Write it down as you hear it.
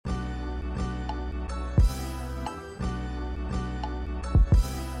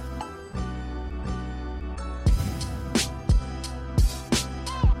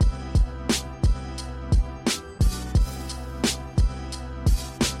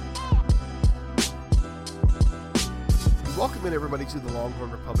Welcome in, everybody, to the Longhorn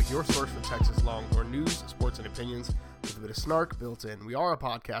Republic, your source for Texas Longhorn news, sports, and opinions with a bit of snark built in. We are a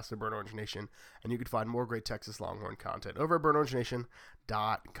podcast of Burnt Orange Nation, and you can find more great Texas Longhorn content over at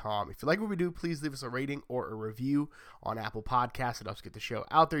burntorangenation.com. If you like what we do, please leave us a rating or a review on Apple Podcasts. It helps get the show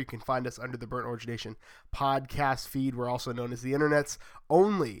out there. You can find us under the Burnt Orange Nation podcast feed. We're also known as the Internet's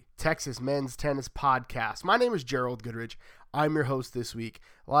only Texas men's tennis podcast. My name is Gerald Goodridge. I'm your host this week,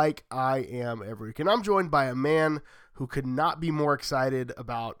 like I am every week. And I'm joined by a man who could not be more excited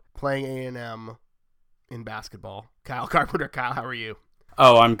about playing A&M in basketball. Kyle Carpenter. Kyle, how are you?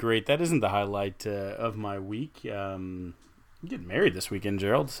 Oh, I'm great. That isn't the highlight of my week. I'm getting married this weekend,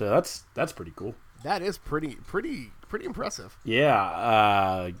 Gerald, so that's pretty cool. That is pretty impressive.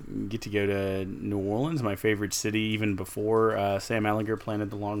 Yeah, get to go to New Orleans, my favorite city, even before Sam Ehlinger planted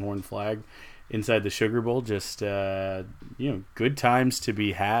the Longhorn flag inside the Sugar Bowl. Just good times to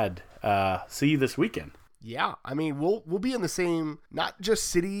be had. See you this weekend. Yeah, I mean, we'll be in the same, not just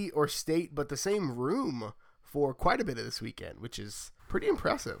city or state, but the same room for quite a bit of this weekend, which is pretty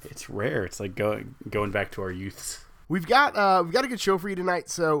impressive. It's rare. It's like going back to our youths. We've got a good show for you tonight.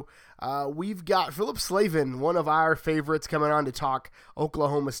 So we've got Philip Slavin, one of our favorites, coming on to talk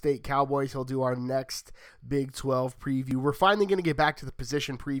Oklahoma State Cowboys. He'll do our next Big 12 preview. We're finally going to get back to the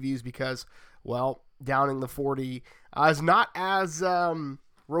position previews because, well, Downing the 40 is not as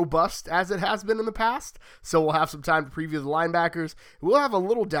robust as it has been in the past, so we'll have some time to preview the linebackers. We'll have a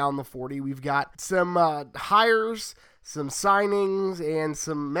little down the 40. We've got some hires, some signings, and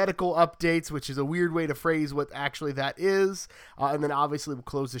some medical updates, which is a weird way to phrase what actually that is. And then obviously we'll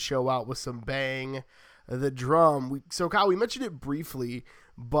close the show out with some Bang the Drum. So Kyle, we mentioned it briefly,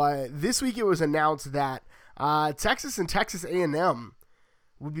 but this week it was announced that Texas and Texas A&M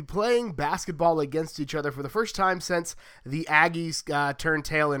would be playing basketball against each other for the first time since the Aggies turned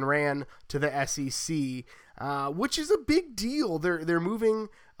tail and ran to the SEC, which is a big deal. They're moving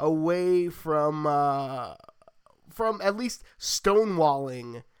away from at least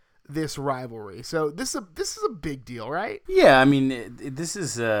stonewalling this rivalry. So this is a big deal, right? Yeah, I mean, this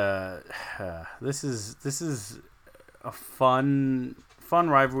is a fun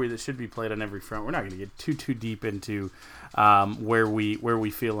rivalry that should be played on every front. We're not going to get too deep into where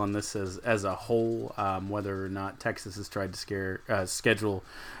we feel on this as a whole, whether or not Texas has tried to schedule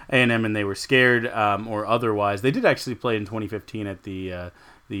A&M and they were scared, or otherwise. They did actually play in 2015 at the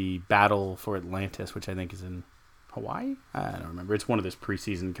Battle for Atlantis, which I think is in Hawaii. I don't remember. It's one of those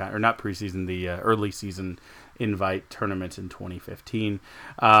preseason or not preseason, the early season invite tournaments in 2015.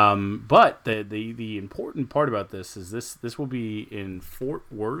 But the important part about this is this will be in Fort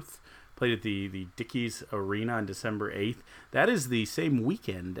Worth, played at the Dickies Arena on December 8th. That is the same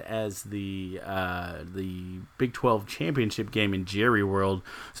weekend as the Big 12 championship game in Jerry World.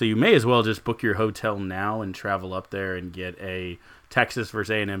 So you may as well just book your hotel now and travel up there and get a Texas versus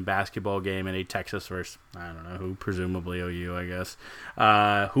A&M basketball game and a Texas versus, I don't know who, presumably OU, I guess.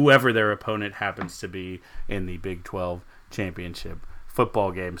 Whoever their opponent happens to be in the Big 12 championship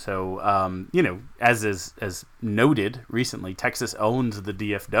football game. So, as noted recently, Texas owns the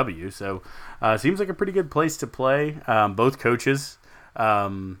DFW. So, seems like a pretty good place to play. Both coaches,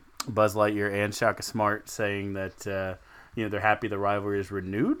 Buzz Lightyear and Shaka Smart, saying that they're happy the rivalry is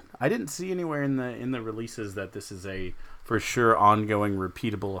renewed. I didn't see anywhere in the releases that this is a for sure ongoing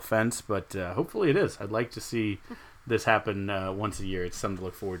repeatable offense, but hopefully it is. I'd like to see this happen once a year. It's something to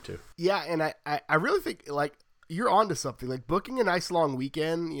look forward to. Yeah, and I really think like you're onto something. Like booking a nice long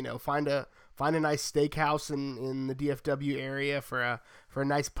weekend, find a nice steakhouse in the DFW area for a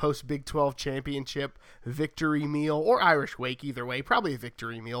nice post Big 12 championship victory meal or Irish wake, either way, probably a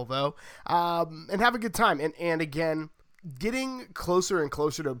victory meal though, and have a good time. And again, getting closer and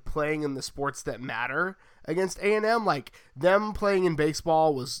closer to playing in the sports that matter against A&M, like them playing in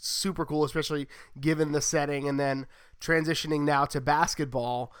baseball was super cool, especially given the setting, and then transitioning now to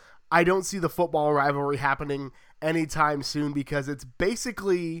basketball. I don't see the football rivalry happening anytime soon because it's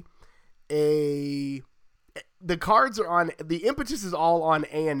basically the cards are on, the impetus is all on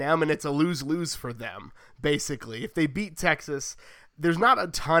A&M, and it's a lose-lose for them, basically. If they beat Texas, there's not a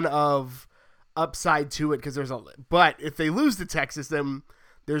ton of upside to it but if they lose to Texas, then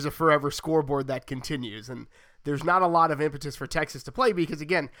there's a forever scoreboard that continues, and there's not a lot of impetus for Texas to play because,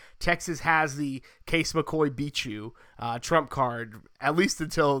 again, Texas has the Case McCoy beat you trump card, at least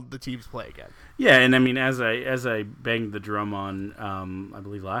until the teams play again. Yeah, and I mean, as I banged the drum on, I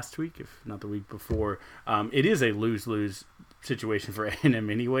believe last week, if not the week before, it is a lose-lose situation for A&M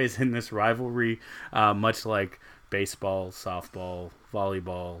anyways in this rivalry, much like baseball, softball,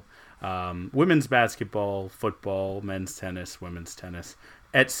 volleyball, women's basketball, football, men's tennis, women's tennis,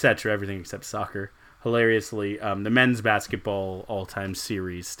 etc., everything except soccer. hilariously, the men's basketball all-time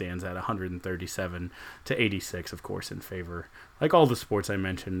series stands at 137-86, of course, in favor, like all the sports I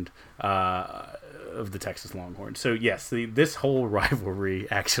mentioned, of the Texas Longhorns. So yes, this whole rivalry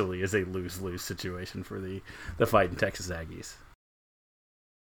actually is a lose-lose situation for the Fighting Texas Aggies.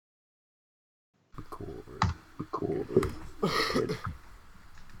 Cool. Good.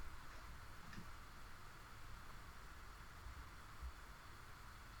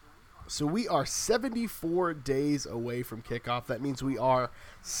 So we are 74 days away from kickoff. That means we are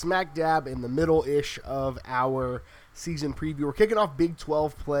smack dab in the middle-ish of our season preview. We're kicking off Big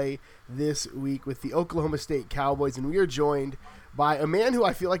 12 play this week with the Oklahoma State Cowboys, and we are joined by a man who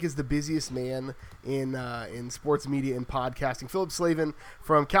I feel like is the busiest man in sports media and podcasting, Philip Slavin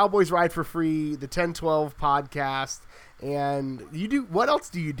from Cowboys Ride for Free, the 10-12 podcast. And what else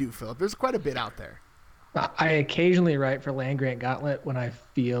do you do, Philip? There's quite a bit out there. I occasionally write for Land Grant Gauntlet when I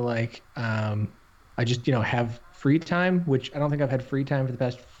feel like I just, have free time, which I don't think I've had free time for the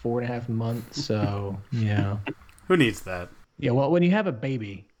past 4.5 months. So, yeah. Who needs that? Yeah, well, when you have a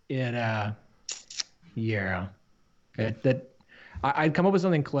baby, I'd come up with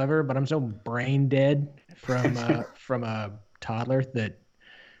something clever, but I'm so brain dead from a toddler that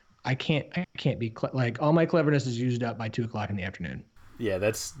I can't be like all my cleverness is used up by 2:00 in the afternoon. Yeah,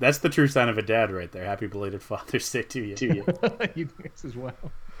 that's the true sign of a dad right there. Happy belated Father's Day to you. You guys as well.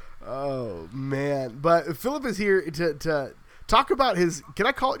 Oh man! But Philip is here to talk about his. Can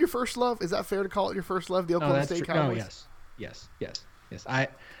I call it your first love? Is that fair to call it your first love? The Oklahoma State Cowboys. Oh yes. I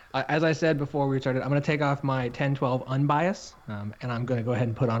as I said before we started, I'm going to take off my 10-12 unbias, and I'm going to go ahead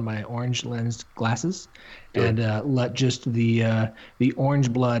and put on my orange lensed glasses, and let just the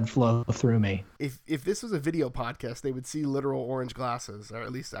orange blood flow through me. If this was a video podcast, they would see literal orange glasses, or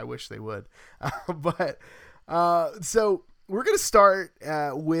at least I wish they would. So we're going to start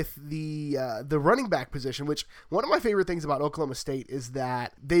with the running back position, which one of my favorite things about Oklahoma State is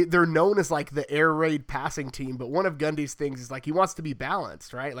that they're known as like the air raid passing team, but one of Gundy's things is like he wants to be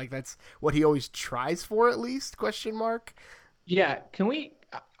balanced, right? Like that's what he always tries for, at least, ? Yeah, can we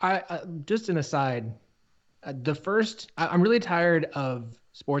just an aside, I'm really tired of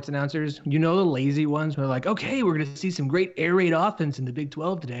sports announcers, the lazy ones who are like, okay, we're going to see some great air raid offense in the Big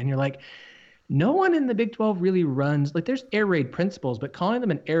 12 today, and you're like, no one in the Big 12 really runs, like there's air raid principles, but calling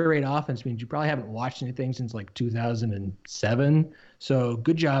them an air raid offense means you probably haven't watched anything since like 2007. So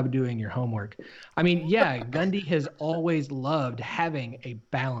good job doing your homework. I mean, yeah, Gundy has always loved having a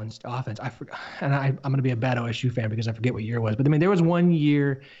balanced offense. I'm going to be a bad OSU fan because I forget what year it was, but I mean, there was one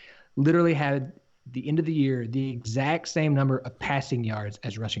year literally had the end of the year, the exact same number of passing yards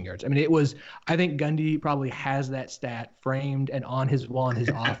as rushing yards. I mean, I think Gundy probably has that stat framed and on his wall in his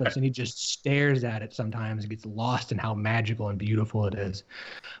office, and he just stares at it sometimes and gets lost in how magical and beautiful it is.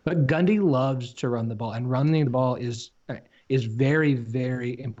 But Gundy loves to run the ball, and running the ball is very,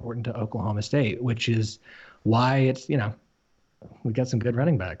 very important to Oklahoma State, which is why it's, we got some good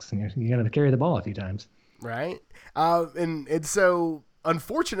running backs, and you got to carry the ball a few times. Right. And so,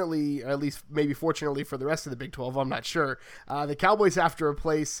 unfortunately, or at least maybe fortunately for the rest of the Big 12, I'm not sure, the Cowboys have to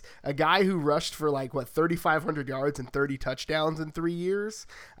replace a guy who rushed for 3,500 yards and 30 touchdowns in 3 years.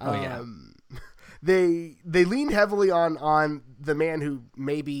 They leaned heavily on the man who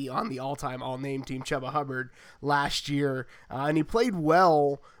may be on the all-time all-name team, Chuba Hubbard, last year, and he played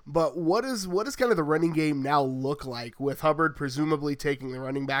well. But what does kind of the running game now look like with Hubbard presumably taking the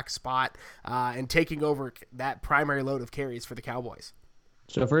running back spot and taking over that primary load of carries for the Cowboys?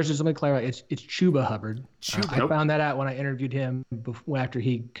 So first, just let me clarify. It's Chuba Hubbard. I found that out when I interviewed him after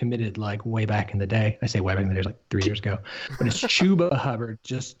he committed, way back in the day. I say way back in the day, 3 years ago. But it's Chuba Hubbard.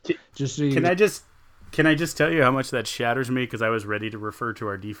 Just so you. Can I just tell you how much that shatters me, because I was ready to refer to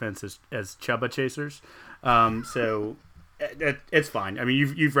our defense as Chuba chasers. So it's fine. I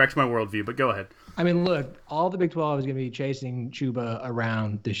mean, you've wrecked my worldview, but go ahead. I mean, look, all the Big 12 is going to be chasing Chuba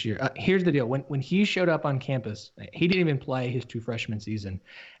around this year. Here's the deal. When he showed up on campus, he didn't even play his true freshman season,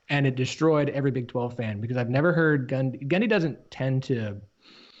 and it destroyed every Big 12 fan because I've never heard Gundy doesn't tend to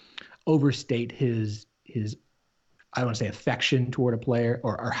overstate his I don't want to say affection toward a player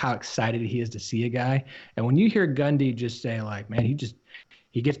or how excited he is to see a guy. And when you hear Gundy just say man,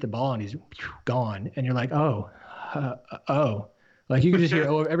 he gets the ball and he's gone, and you're like, oh. Like you can just hear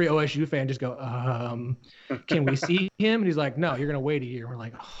every OSU fan just go, can we see him? And he's like, no, you're going to wait a year. We're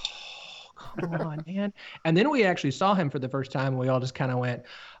like, oh, come on, man. And then we actually saw him for the first time, and we all just kind of went,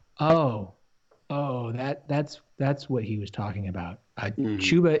 oh, that's what he was talking about.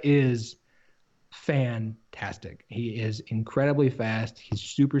 Chuba is fantastic. He is incredibly fast. He's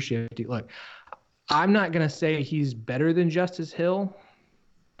super shifty. Look, I'm not going to say he's better than Justice Hill,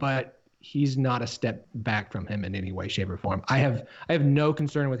 but he's not a step back from him in any way, shape, or form. I have no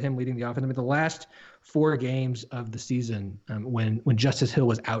concern with him leading the offense. I mean, the last 4 games of the season, when Justice Hill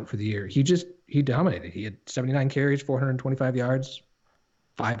was out for the year, he dominated. He had 79 carries, 425 yards,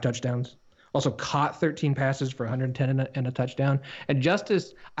 5 touchdowns. Also caught 13 passes for 110 and a touchdown. And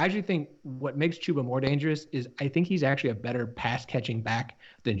Justice, I actually think what makes Chuba more dangerous is I think he's actually a better pass catching back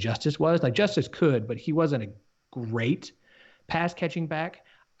than Justice was. Like Justice could, but he wasn't a great pass catching back.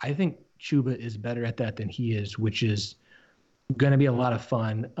 I think Chuba is better at that than he is, which is going to be a lot of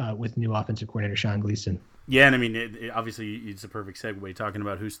fun with new offensive coordinator Sean Gleason. Yeah, and I mean, obviously, it's a perfect segue talking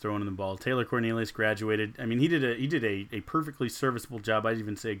about who's throwing the ball. Taylor Cornelius graduated. I mean, he did a perfectly serviceable job. I'd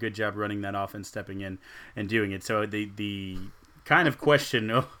even say a good job running that offense, stepping in and doing it. So the kind of question,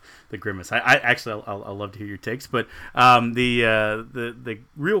 the grimace. I'll love to hear your takes, but the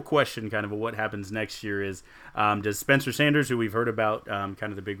real question, kind of what happens next year is, does Spencer Sanders, who we've heard about, kind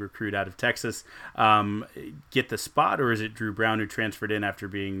of the big recruit out of Texas, get the spot, or is it Drew Brown, who transferred in after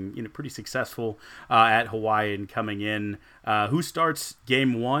being pretty successful at Hawaii and coming in? Who starts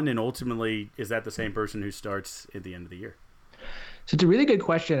game 1, and ultimately is that the same person who starts at the end of the year? So it's a really good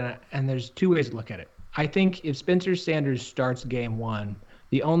question, and there's 2 ways to look at it. I think if Spencer Sanders starts game 1,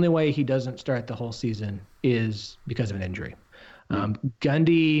 the only way he doesn't start the whole season is because of an injury.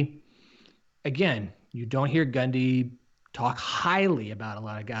 Gundy, again, you don't hear Gundy talk highly about a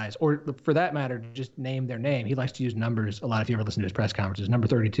lot of guys, or for that matter, just name their name. He likes to use numbers a lot if you ever listen to his press conferences, number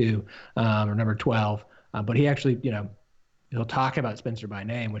 32 or number 12. But he actually, he'll talk about Spencer by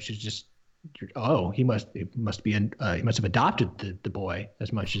name, which is just, he must have adopted the boy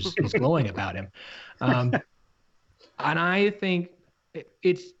as much as he's glowing about him. And I think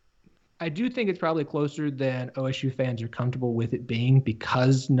I do think it's probably closer than OSU fans are comfortable with it being,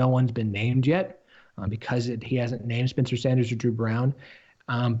 because no one's been named yet, because he hasn't named Spencer Sanders or Drew Brown.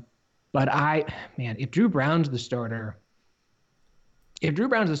 But if Drew Brown's the starter,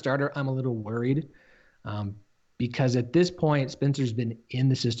 I'm a little worried. Because at this point, Spencer's been in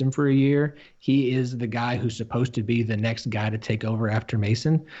the system for a year. He is the guy who's supposed to be the next guy to take over after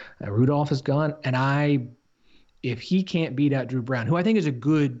Mason. Rudolph is gone. And if he can't beat out Drew Brown, who I think is a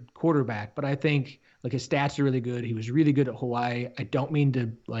good quarterback, but I think his stats are really good. He was really good at Hawaii. I don't mean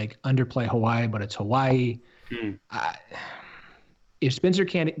to underplay Hawaii, but it's Hawaii. If Spencer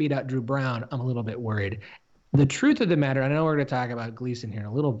can't beat out Drew Brown, I'm a little bit worried. The truth of the matter, I know we're going to talk about Gleason here in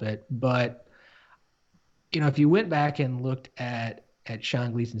a little bit, but if you went back and looked at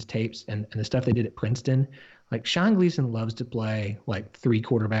Sean Gleason's tapes and the stuff they did at Princeton, Sean Gleason loves to play 3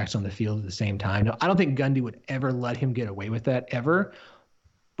 quarterbacks on the field at the same time. Now, I don't think Gundy would ever let him get away with that ever,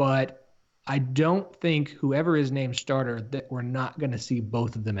 but I don't think whoever is named starter that we're not going to see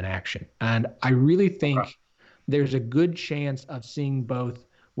both of them in action. And I really think there's a good chance of seeing both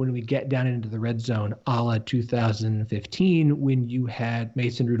when we get down into the red zone, a la 2015, when you had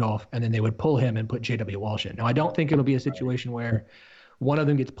Mason Rudolph, and then they would pull him and put J.W. Walsh in. Now, I don't think it'll be a situation where one of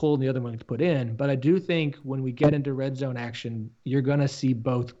them gets pulled and the other one gets put in, but I do think when we get into red zone action, you're going to see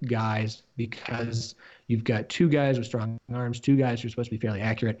both guys, because you've got 2 guys with strong arms, 2 guys who are supposed to be fairly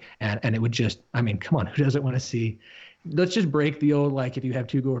accurate, and it would just, come on, who doesn't want to see? Let's just break the old, if you have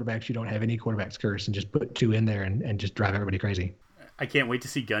 2 quarterbacks, you don't have any quarterbacks curse, and just put 2 in there and just drive everybody crazy. I can't wait to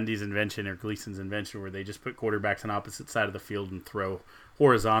see Gundy's invention or Gleason's invention, where they just put quarterbacks on opposite side of the field and throw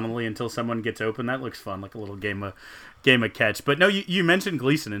horizontally until someone gets open. That looks fun, like a little game of catch. But no, you mentioned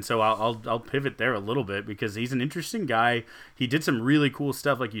Gleason, and so I'll pivot there a little bit, because he's an interesting guy. He did some really cool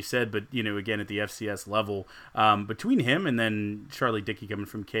stuff, like you said, but again at the FCS level. Between him and then Charlie Dickey coming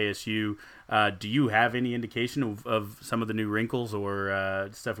from KSU, do you have any indication of some of the new wrinkles or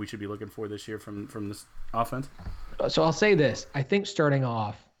stuff we should be looking for this year from this offense? So I'll say this. I think starting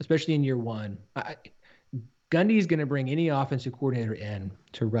off, especially in year 1, Gundy is going to bring any offensive coordinator in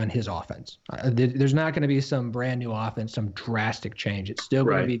to run his offense. There's not going to be some brand new offense, some drastic change. It's still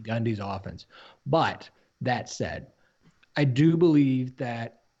going to be Gundy's offense. But that said, I do believe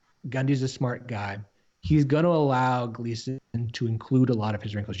that Gundy's a smart guy. He's going to allow Gleason to include a lot of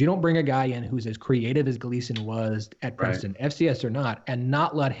his wrinkles. You don't bring a guy in who's as creative as Gleason was at Princeton, FCS or not, and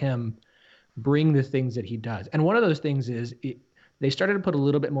not let him bring the things that he does. And one of those things is they started to put a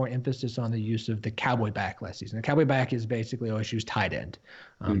little bit more emphasis on the use of the cowboy back last season. The cowboy back is basically OSU's tight end.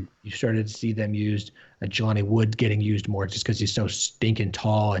 You started to see them used, Jelani Woods getting used more just because he's so stinking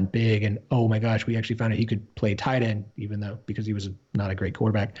tall and big. And, oh, my gosh, we actually found out he could play tight end, because he was not a great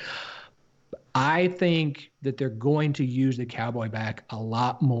quarterback. I think that they're going to use the cowboy back a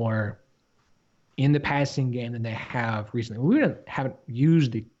lot more in the passing game than they have recently. We haven't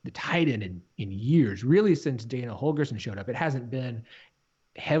used the tight end in years, really, since Dana Holgerson showed up. It hasn't been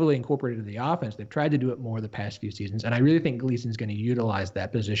heavily incorporated into the offense. They've tried to do it more the past few seasons, and I really think Gleason's going to utilize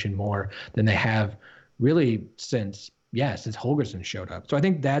that position more than they have really since Holgorsen showed up. So I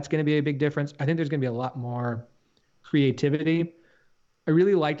think that's going to be a big difference. I think there's going to be a lot more creativity. I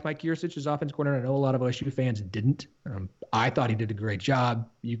really liked Mike Yurcich as offense coordinator. I know a lot of OSU fans didn't. I thought he did a great job.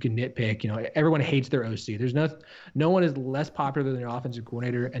 You can nitpick. Everyone hates their OC. There's no one is less popular than their offensive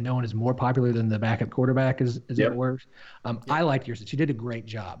coordinator, and no one is more popular than the backup quarterback, as it works. I liked Yurcich. He did a great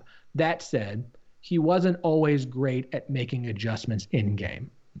job. That said, he wasn't always great at making adjustments in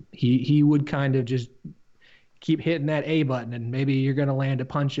game. He would kind of just keep hitting that A button, and maybe you're going to land a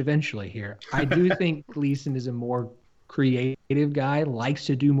punch eventually here. I do think Gleason is a more creative guy, likes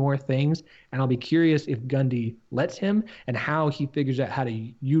to do more things, and I'll be curious if Gundy lets him and how he figures out how to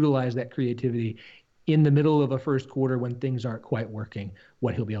utilize that creativity in the middle of a first quarter when things aren't quite working,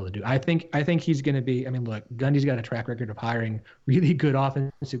 what he'll be able to do. I think he's going to be, look, Gundy's got a track record of hiring really good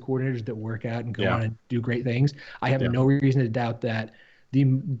offensive coordinators that work out and go on and do great things. I have no reason to doubt that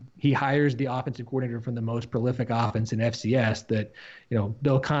he hires the offensive coordinator from the most prolific offense in FCS that,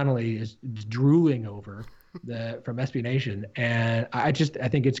 Bill Connolly is drooling over from SB Nation. And I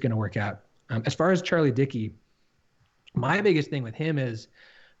think it's going to work out. As far as Charlie Dickey, my biggest thing with him is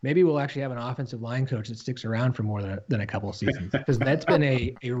maybe we'll actually have an offensive line coach that sticks around for more than a couple of seasons, because that's been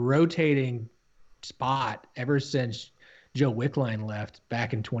a rotating spot ever since Joe Wickline left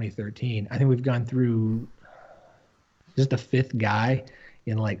back in 2013. I think we've gone through just the fifth guy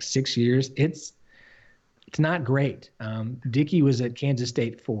in like 6 years. It's not great. Dickey was at Kansas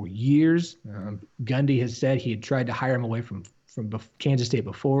State for years. Gundy has said he had tried to hire him away from Kansas State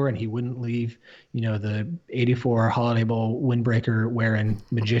before, and he wouldn't leave, the 84 Holiday Bowl windbreaker wearing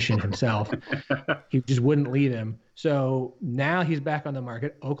magician himself. He just wouldn't leave him. So now he's back on the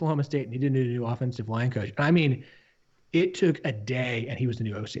market. Oklahoma State needed a new offensive line coach. It took a day, and he was the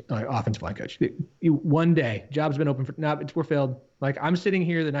new offensive line coach. One day, job's been open we're filled. Like, I'm sitting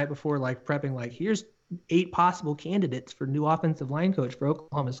here the night before, prepping, here's 8 possible candidates for new offensive line coach for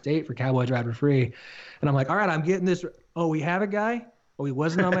Oklahoma State for Cowboys Ride for Free. And I'm like, all right, I'm getting this. Oh, we have a guy? Oh, he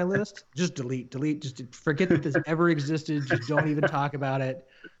wasn't on my list? Just delete. Just forget that this ever existed. Just don't even talk about it.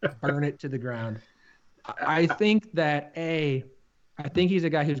 Burn it to the ground. I think that I think he's a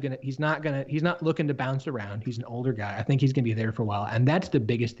guy he's not looking to bounce around. He's an older guy. I think he's going to be there for a while. And that's the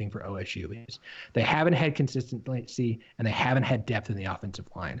biggest thing for OSU is they haven't had consistency and they haven't had depth in the offensive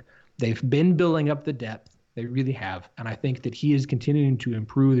line. They've been building up the depth. They really have. And I think that he is continuing to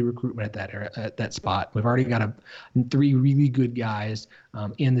improve the recruitment at that spot. We've already got 3 really good guys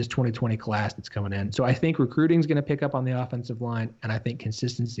in this 2020 class that's coming in. So I think recruiting is going to pick up on the offensive line, and I think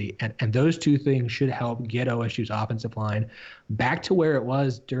consistency. And those two things should help get OSU's offensive line back to where it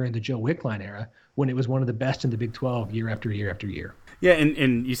was during the Joe Wickline era, when it was one of the best in the Big 12 year after year after year. Yeah,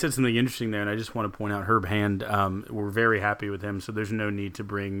 and you said something interesting there, and I just want to point out Herb Hand. We're very happy with him, so there's no need to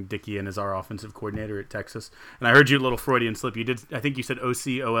bring Dickey in as our offensive coordinator at Texas. And I heard you a little Freudian slip. You did. I think you said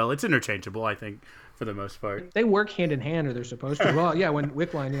OC-OL. It's interchangeable, I think, for the most part. They work hand in hand, or they're supposed to. Well, yeah, when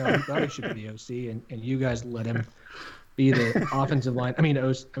Wickline, he thought he should be the OC, and you guys let him be the offensive line.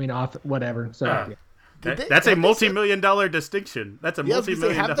 Whatever. So. That's a multi-million-dollar distinction. That's a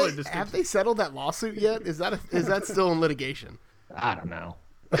multi-million-dollar distinction. Have they settled that lawsuit yet? Is that still in litigation? I don't know.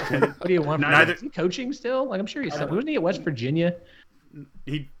 What do you want? Is he coaching still? I'm sure wasn't he at West Virginia?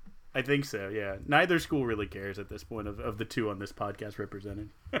 I think so. Yeah. Neither school really cares at this point of the two on this podcast represented.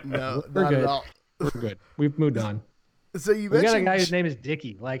 No, we're not good. at all. We're good. We've moved on. So we got a guy whose name is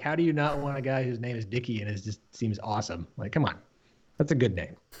Dickey. How do you not want a guy whose name is Dickey and it just seems awesome? Come on. That's a good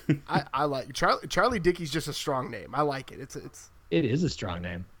name. I like Charlie Dickey's just a strong name. I like it. It is a strong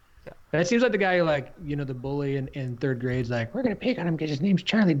name. Yeah. And it seems like the guy the bully in third grade's we're gonna pick on him because his name's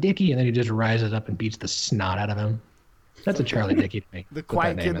Charlie Dickey, and then he just rises up and beats the snot out of him. That's a Charlie Dickey to me. The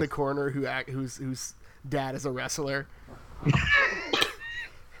quiet kid in the corner whose dad is a wrestler.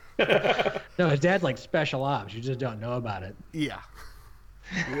 No, his dad's special ops. You just don't know about it. Yeah.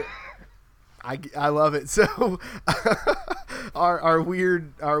 I love it. So, our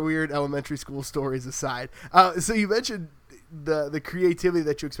weird elementary school stories aside, so you mentioned the creativity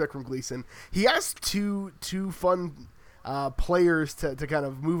that you expect from Gleason. He has two fun players to kind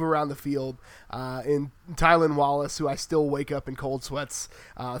of move around the field in Tylan Wallace, who I still wake up in cold sweats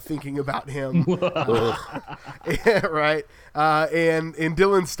thinking about him. Yeah, right. And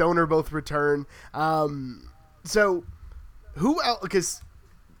Dylan Stoner both return. So who else? Because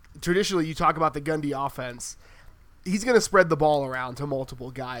traditionally you talk about the Gundy offense. He's going to spread the ball around to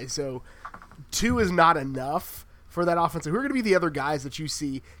multiple guys. So 2 is not enough for that offense. Who are going to be the other guys that you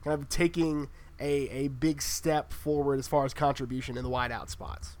see kind of taking a big step forward as far as contribution in the wideout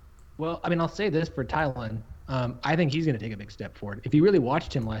spots. Well, I mean, I'll say this for Tylen. I think he's going to take a big step forward. If you really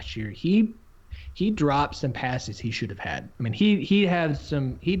watched him last year, he dropped some passes he should have had. I mean, he did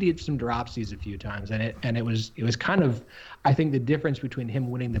some dropsies a few times, and it was kind of, I think the difference between him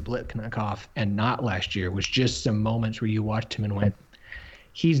winning the Biletnikoff and not last year was just some moments where you watched him and went,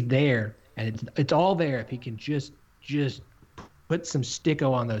 he's there, and it's all there if he can just put some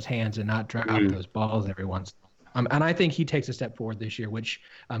sticko on those hands and not drop those balls every once. And I think he takes a step forward this year, which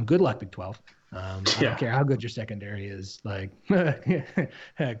good luck, Big 12. I don't care how good your secondary is. Like,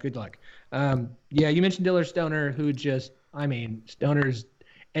 good luck. You mentioned Dillon Stoner, who Stoner's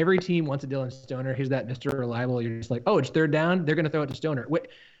every team wants a Dillon Stoner. He's that Mr. Reliable. You're just like, oh, it's third down. They're going to throw it to Stoner. What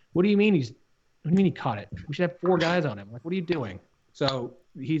do you mean he caught it? We should have 4 guys on him. Like, what are you doing? So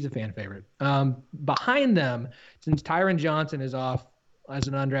he's a fan favorite. Behind them, since Tyron Johnson is off as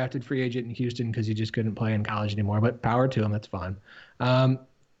an undrafted free agent in Houston because he just couldn't play in college anymore, but power to him, that's fine.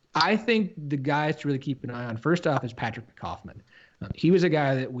 I think the guys to really keep an eye on, first off, is Patrick Kaufman. He was a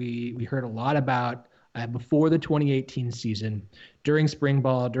guy that we heard a lot about before the 2018 season, during spring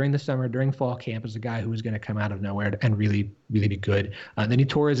ball, during the summer, during fall camp, as a guy who was going to come out of nowhere and really, really be good. Then he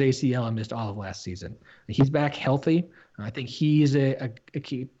tore his ACL and missed all of last season. He's back healthy. I think he's a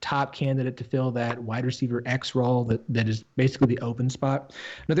key top candidate to fill that wide receiver X role that is basically the open spot.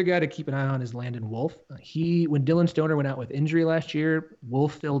 Another guy to keep an eye on is Landon Wolf. When Dillon Stoner went out with injury last year,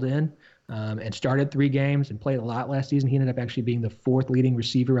 Wolf filled in and started 3 games and played a lot last season. He ended up actually being the 4th leading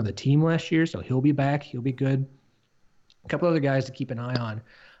receiver on the team last year, so he'll be back. He'll be good. A couple other guys to keep an eye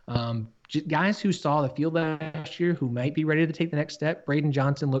on. Guys who saw the field last year who might be ready to take the next step. Braden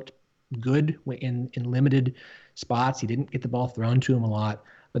Johnson looked good in limited spots. He didn't get the ball thrown to him a lot.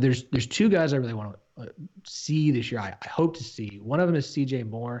 But there's 2 guys I really want to see this year. I hope to see. One of them is CJ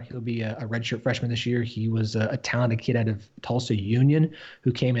Moore. He'll be a redshirt freshman this year. He was a talented kid out of Tulsa Union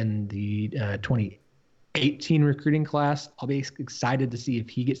who came in the 2018 recruiting class. I'll be excited to see if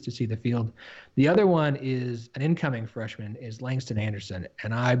he gets to see the field. The other one is an incoming freshman, is Langston Anderson.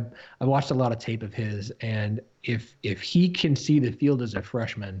 And I've watched a lot of tape of his. And if he can see the field as a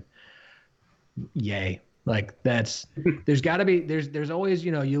freshman, yay. Like, there's always,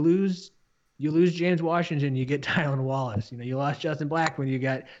 you lose James Washington, you get Tylan Wallace. You lost Justin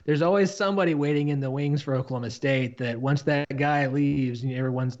Blackman, there's always somebody waiting in the wings for Oklahoma State that once that guy leaves,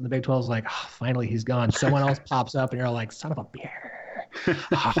 everyone's in the Big 12 is like, oh, finally he's gone. Someone else pops up and you're like, son of a beer.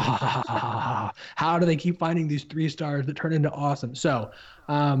 How do they keep finding these 3 stars that turn into awesome? So,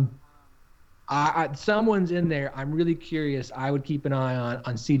 someone's in there. I'm really curious. I would keep an eye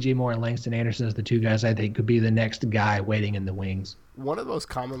on CJ Moore and Langston Anderson as the 2 guys I think could be the next guy waiting in the wings. One of the most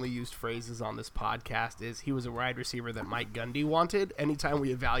commonly used phrases on this podcast is he was a wide receiver that Mike Gundy wanted anytime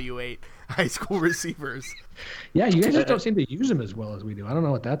we evaluate high school receivers. Yeah, you guys just don't seem to use him as well as we do. I don't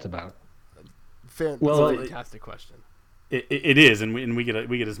know what that's about. Fantastic question. It is, and we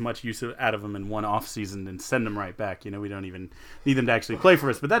get as much use out of them in one off season and send them right back. We don't even need them to actually play for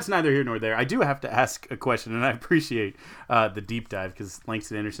us. But that's neither here nor there. I do have to ask a question, and I appreciate the deep dive because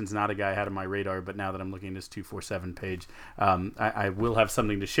Langston Anderson's not a guy I had on my radar. But now that I'm looking at this 247 page, I will have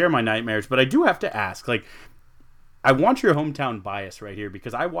something to share my nightmares. But I do have to ask, I want your hometown bias right here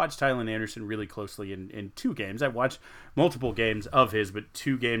because I watched Tylan Anderson really closely in 2 games. I watched multiple games of his, but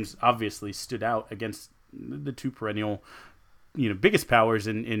 2 games obviously stood out against the 2 perennial, biggest powers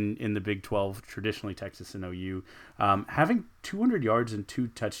in the Big 12, traditionally Texas and OU, having 200 yards and 2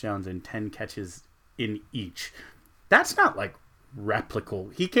 touchdowns and 10 catches in each. That's not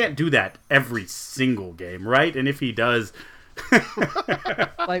replicable. He can't do that every single game, right? And if he does,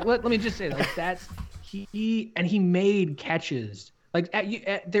 let me just say that's he made catches.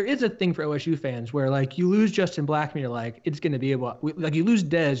 There is a thing for OSU fans where you lose Justin Blackman, you're it's going to be able, you lose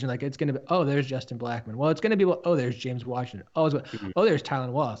Dez, you're it's going to be, oh, there's Justin Blackman. Well, it's going to be, oh, there's James Washington. Oh, there's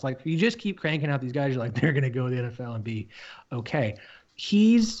Tylan Wallace. You just keep cranking out these guys, you're they're going to go to the NFL and be okay.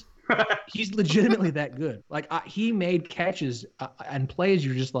 He's legitimately that good. He made catches and plays.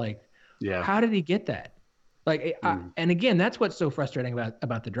 You're just yeah. How did he get that? And again, that's what's so frustrating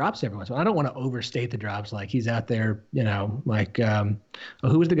about the drops every once in a while. I don't want to overstate the drops. He's out there, who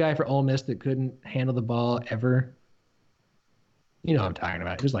was the guy for Ole Miss that couldn't handle the ball ever? You know what I'm talking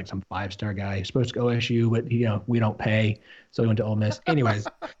about. He was some 5-star guy. He's supposed to go OSU, but we don't pay, so he went to Ole Miss. Anyways,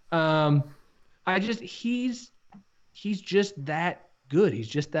 he's just that good. He's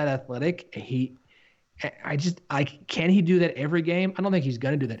just that athletic. Can he do that every game? I don't think he's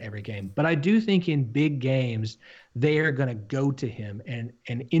going to do that every game, but I do think in big games, they are going to go to him and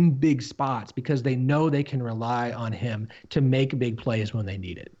in big spots because they know they can rely on him to make big plays when they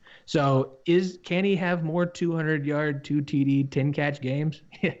need it. So can he have more 200-yard, 2 TD, 10 catch games?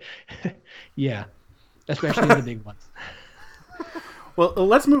 Yeah, especially in the big ones. Well,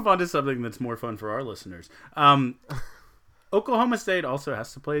 let's move on to something that's more fun for our listeners. Oklahoma State also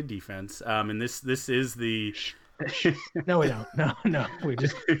has to play defense, and this is the. No, we don't. No.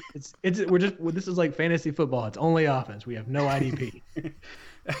 This is like fantasy football. It's only offense. We have no IDP.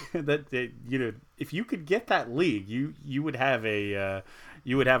 If you could get that league, you would have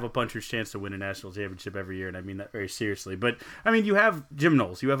a puncher's chance to win a national championship every year, and I mean that very seriously. But I mean, you have Jim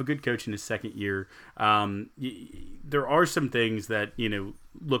Knowles. You have a good coach in his second year. There are some things that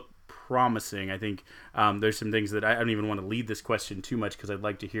look promising. I think there's some things that I don't even want to lead this question too much because I'd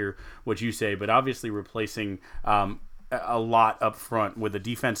like to hear what you say. But obviously, replacing a lot up front with a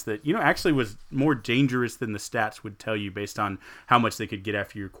defense that actually was more dangerous than the stats would tell you based on how much they could get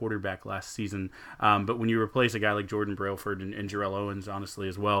after your quarterback last season. But when you replace a guy like Jordan Brailford and Jarrell Owens, honestly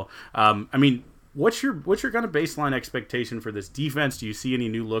as well, I mean, what's your kind of baseline expectation for this defense? Do you see any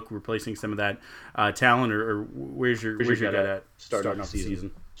new look replacing some of that talent, or where's your gut at starting off the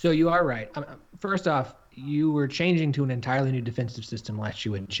season? So you are right. First off, you were changing to an entirely new defensive system last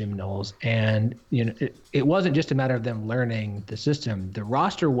year with Jim Knowles, and it wasn't just a matter of them learning the system. The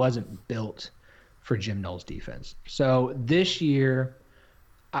roster wasn't built for Jim Knowles' defense. So this year,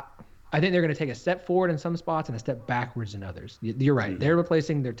 I think they're going to take a step forward in some spots and a step backwards in others. You're right. They're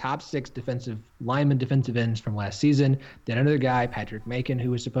replacing their top 6 defensive ends from last season. Then another guy, Patrick Macon,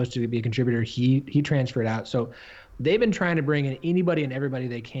 who was supposed to be a contributor, he transferred out. So they've been trying to bring in anybody and everybody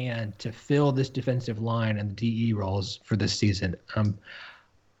they can to fill this defensive line and the DE roles for this season.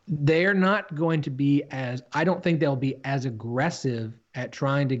 They're not going to be I don't think they'll be as aggressive at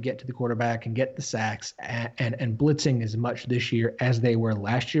trying to get to the quarterback and get the sacks and blitzing as much this year as they were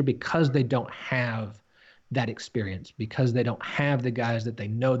last year because they don't have that experience, because they don't have the guys that they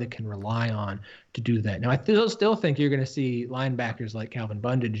know they can rely on to do that. Now, I still think you're going to see linebackers like Calvin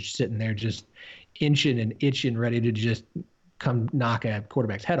Bundage sitting there just inching and itching, ready to just come knock a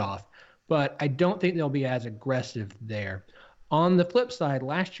quarterback's head off. But I don't think they'll be as aggressive there. On the flip side,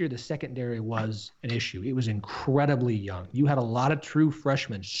 last year, the secondary was an issue. It was incredibly young. You had a lot of true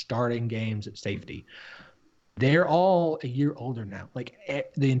freshmen starting games at safety. They're all a year older now. Like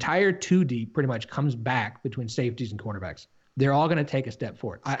the entire 2D pretty much comes back between safeties and cornerbacks. They're all going to take a step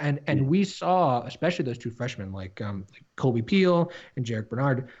forward. And we saw, especially those two freshmen like Colby Peel and Jarek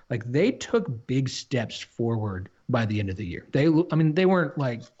Bernard, like they took big steps forward by the end of the year. They weren't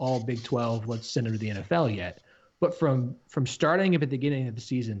like all Big 12, let's send them to the NFL yet. But from starting at the beginning of the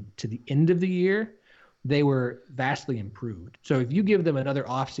season to the end of the year, they were vastly improved. So if you give them another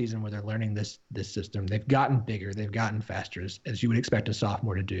offseason where they're learning this system, they've gotten bigger, they've gotten faster, as you would expect a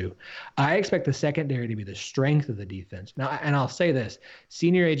sophomore to do. I expect the secondary to be the strength of the defense. Now, and I'll say this,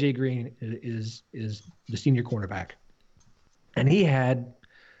 senior A.J. Green is the senior cornerback. And he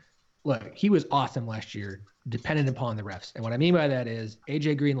was awesome last year, dependent upon the refs. And what I mean by that is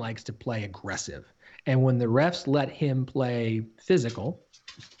A.J. Green likes to play aggressive. And when the refs let him play physical,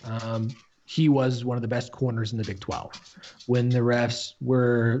 he was one of the best corners in the Big 12. When the refs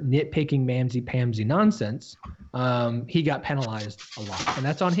were nitpicking mamsy-pamsy nonsense, he got penalized a lot. And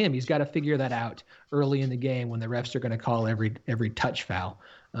that's on him. He's got to figure that out early in the game when the refs are going to call every touch foul.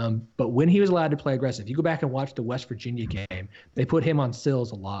 But when he was allowed to play aggressive, you go back and watch the West Virginia game, they put him on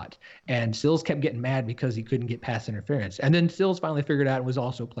Sills a lot. And Sills kept getting mad because he couldn't get pass interference. And then Sills finally figured out and was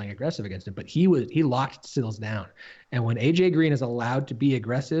also playing aggressive against him. But he locked Sills down. And when A.J. Green is allowed to be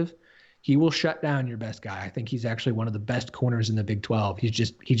aggressive, he will shut down your best guy. I think he's actually one of the best corners in the Big 12. He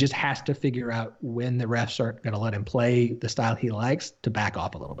just has to figure out when the refs aren't going to let him play the style he likes to back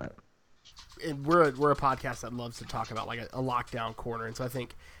off a little bit. And we're a podcast that loves to talk about like a lockdown corner, and so I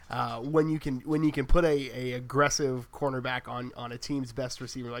think when you can put a aggressive cornerback on a team's best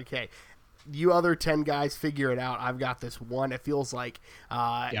receiver, like, hey, you other 10 guys figure it out. I've got this one. It feels like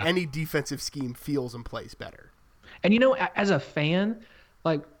any defensive scheme feels and plays better. And as a fan,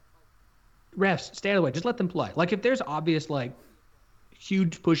 like, refs, stay out of the way. Just let them play. Like, if there's obvious, like,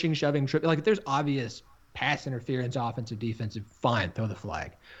 huge pushing, shoving, like, if there's obvious pass interference, offensive, defensive, fine, throw the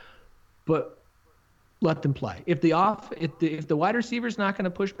flag. But let them play. If the wide receiver's not going to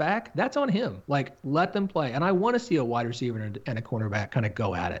push back, that's on him. Like, let them play. And I want to see a wide receiver and a cornerback kind of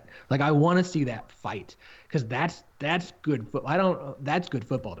go at it. Like, I want to see that fight because that's good. That's good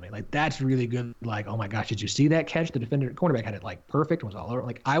football to me. Like, that's really good. Like, oh my gosh, did you see that catch? The cornerback had it like perfect. Was all over.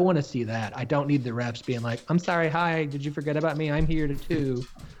 Like, I want to see that. I don't need the refs being like, I'm sorry. Hi, did you forget about me? I'm here too.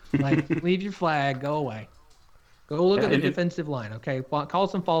 Like, leave your flag. Go away. Go look at the defensive line. Okay, call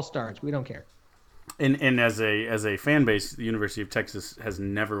some false starts. We don't care. And as a fan base, the University of Texas has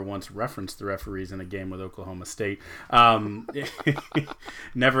never once referenced the referees in a game with Oklahoma State. Never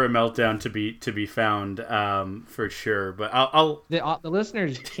a meltdown to be found, for sure. But the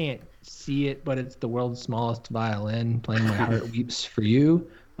listeners can't see it, but it's the world's smallest violin playing "My Heart Weeps for You."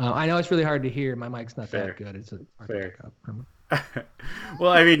 I know it's really hard to hear. My mic's not that good. It's hard to pick up.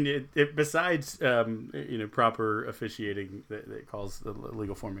 Well, I mean, besides proper officiating that calls the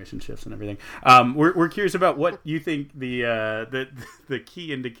legal formation shifts and everything, we're curious about what you think the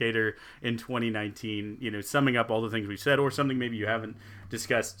key indicator in 2019. Summing up all the things we said, or something maybe you haven't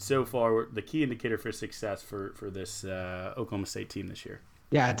discussed so far. The key indicator for success for this Oklahoma State team this year.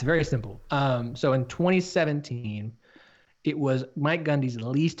 Yeah, it's very simple. So in 2017. It was Mike Gundy's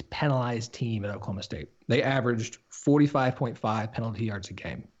least penalized team at Oklahoma State. They averaged 45.5 penalty yards a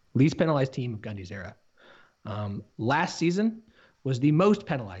game. Least penalized team of Gundy's era. Last season was the most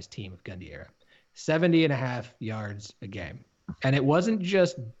penalized team of Gundy era. 70.5 yards a game. And it wasn't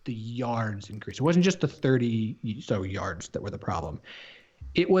just the yards increase. It wasn't just the 30 so yards that were the problem.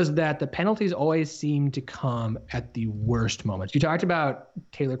 It was that the penalties always seemed to come at the worst moments. You talked about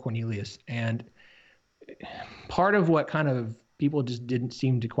Taylor Cornelius, and part of what kind of people just didn't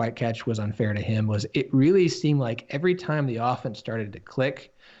seem to quite catch was unfair to him was it really seemed like every time the offense started to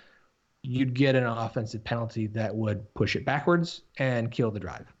click, you'd get an offensive penalty that would push it backwards and kill the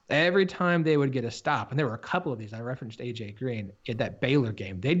drive. Every time they would get a stop, and there were a couple of these, I referenced AJ Green in that Baylor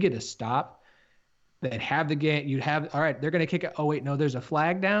game, they'd get a stop. They'd have the game. You'd have, all right, they're going to kick it. Oh, wait, no, there's a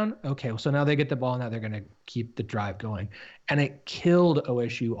flag down. Okay, well, so now they get the ball. Now they're going to keep the drive going. And it killed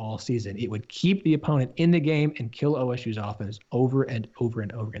OSU all season. It would keep the opponent in the game and kill OSU's offense over and over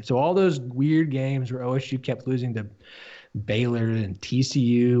and over again. So all those weird games where OSU kept losing to Baylor and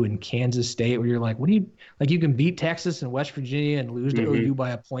TCU and Kansas State, where you're like, what do you, like, you can beat Texas and West Virginia and lose to OU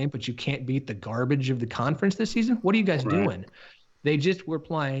by a point, but you can't beat the garbage of the conference this season? What are you guys doing? They just were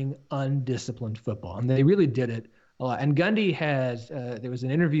playing undisciplined football, and they really did it a lot. And Gundy has there was an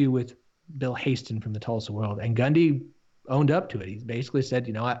interview with Bill Haston from the Tulsa World, and Gundy owned up to it. He basically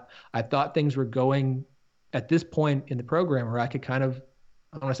said, I thought things were going at this point in the program where I could kind of,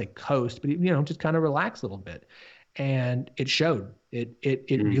 I don't want to say coast, but, just kind of relax a little bit. And it showed. It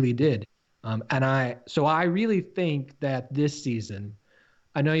really did. And I really think that this season,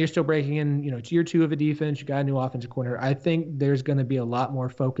 I know you're still breaking in, it's year 2 of a defense. You got a new offensive coordinator. I think there's going to be a lot more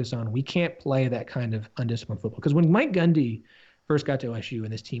focus on, we can't play that kind of undisciplined football. Because when Mike Gundy first got to OSU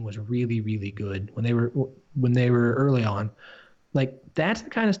and this team was really, really good when they were early on, like, that's the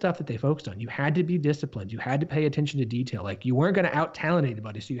kind of stuff that they focused on. You had to be disciplined. You had to pay attention to detail. Like, you weren't going to out-talent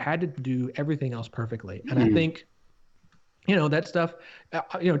anybody, so you had to do everything else perfectly. And I think, that stuff,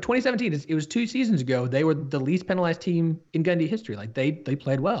 2017, it was 2 seasons ago. They were the least penalized team in Gundy history. Like, they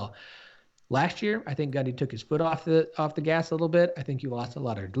played well. Last year, I think Gundy took his foot off the gas a little bit. I think you lost a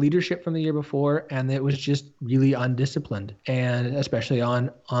lot of leadership from the year before, and it was just really undisciplined, and especially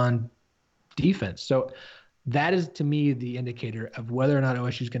on defense. So that is, to me, the indicator of whether or not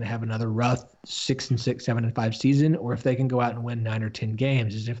OSU is going to have another rough 6-6, 7-5 season, or if they can go out and win 9 or 10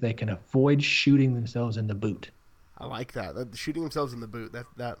 games, is if they can avoid shooting themselves in the boot. I like that. Shooting themselves in the boot.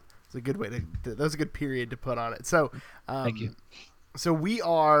 That's a good way to. That's a good period to put on it. So, thank you. So we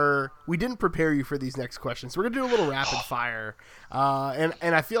didn't prepare you for these next questions. So we're gonna do a little rapid fire, and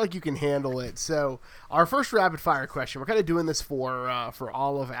I feel like you can handle it. So our first rapid fire question, we're kind of doing this for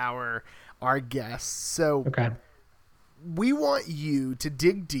all of our guests. So okay, we want you to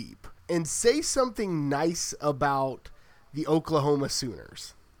dig deep and say something nice about the Oklahoma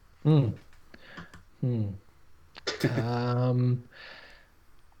Sooners.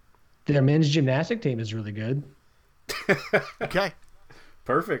 Their men's gymnastic team is really good. Okay.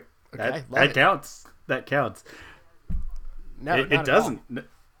 Perfect. Okay, that counts. That counts. No, it doesn't.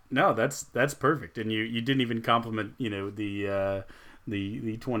 No, that's perfect. And you didn't even compliment, the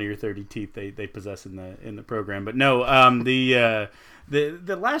 20 or 30 teeth they possess in the program. But no, the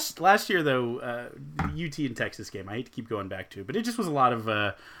last year though, the UT and Texas game, I hate to keep going back to, but it just was a lot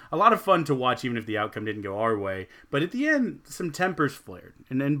of fun to watch, even if the outcome didn't go our way. But at the end, some tempers flared,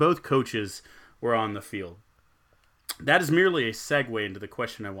 and then both coaches were on the field. That is merely a segue into the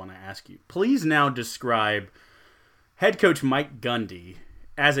question I want to ask you. Please now describe head coach Mike Gundy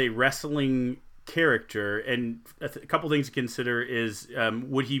as a wrestling character, and a couple things to consider is,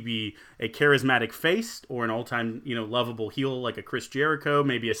 would he be a charismatic face or an all-time, lovable heel like a Chris Jericho,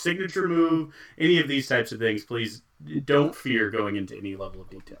 maybe a signature move, any of these types of things. Please don't fear going into any level of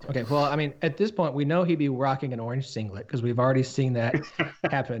detail. Okay, well, I mean, at this point, we know he'd be rocking an orange singlet because we've already seen that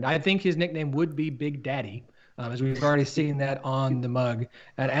happen. I think his nickname would be Big Daddy. as we've already seen that on the mug.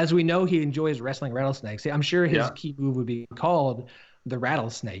 And as we know, he enjoys wrestling rattlesnakes. I'm sure his key move would be called the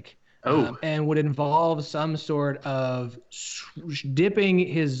rattlesnake. And would involve some sort of dipping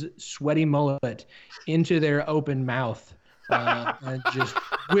his sweaty mullet into their open mouth and just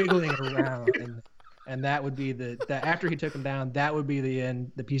wiggling around. And that would be the after he took him down, that would be the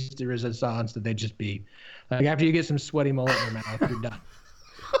end, the piece de resistance that they'd just be. Like after you get some sweaty mullet in your mouth, you're done.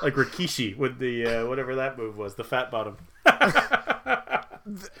 Like Rikishi with the whatever that move was, the fat bottom.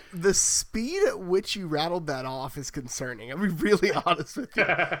 The speed at which you rattled that off is concerning. I'll be really honest with you.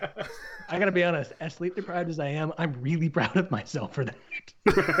 I gotta be honest. As sleep deprived as I am, I'm really proud of myself for that.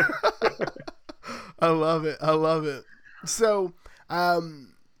 I love it. So,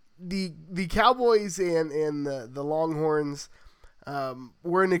 the Cowboys and the Longhorns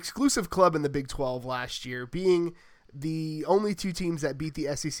were an exclusive club in the Big 12 last year, being the only two teams that beat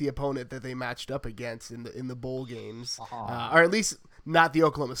the SEC opponent that they matched up against in the bowl games, or at least not the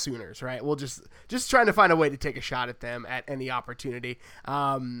Oklahoma Sooners, right? We'll just trying to find a way to take a shot at them at any opportunity.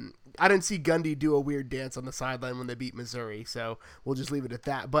 I didn't see Gundy do a weird dance on the sideline when they beat Missouri, so we'll just leave it at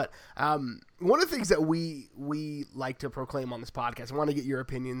that. But one of the things that we like to proclaim on this podcast, I want to get your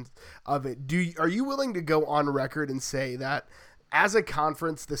opinions of it. Are you willing to go on record and say that as a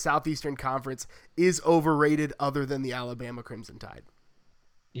conference, the Southeastern Conference is overrated other than the Alabama Crimson Tide?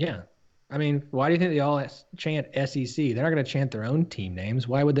 Yeah. I mean, why do you think they all chant SEC? They're not going to chant their own team names.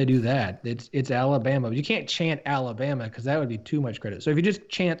 Why would they do that? It's Alabama. But you can't chant Alabama because that would be too much credit. So if you just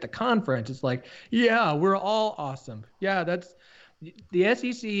chant the conference, it's like, yeah, we're all awesome. Yeah, the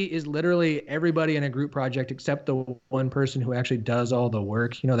SEC is literally everybody in a group project except the one person who actually does all the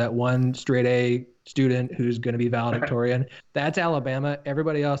work. You know, that one straight A student who's going to be valedictorian. That's Alabama.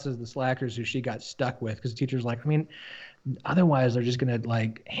 Everybody else is the slackers who she got stuck with because the teacher's like, I mean, otherwise they're just going to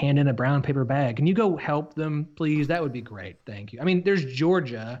like hand in a brown paper bag. Can you go help them, please? That would be great. Thank you. I mean, there's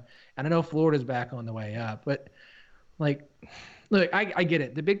Georgia, and I know Florida's back on the way up, but like, look, I get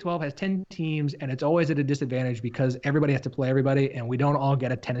it. The Big 12 has 10 teams, and it's always at a disadvantage because everybody has to play everybody, and we don't all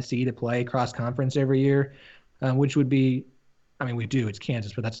get a Tennessee to play cross-conference every year, which would be, I mean, we do. It's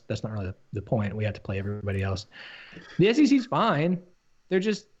Kansas, but that's not really the point. We have to play everybody else. The SEC's fine. They're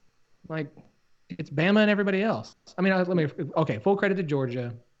just like, it's Bama and everybody else. I mean, full credit to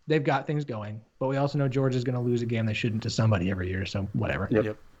Georgia. They've got things going, but we also know Georgia's going to lose a game they shouldn't to somebody every year, so whatever.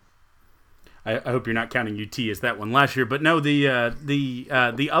 Yep. I hope you're not counting UT as that one last year, but no, the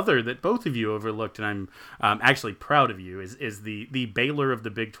other that both of you overlooked, and I'm actually proud of you, is the Baylor of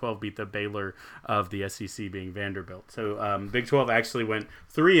the Big 12 beat the Baylor of the SEC, being Vanderbilt. So Big 12 actually went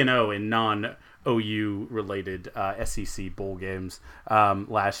 3-0 in non-OU related SEC bowl games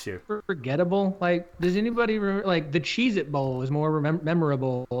last year. Forgettable? Like, does anybody remember? Like, the Cheez-It Bowl is more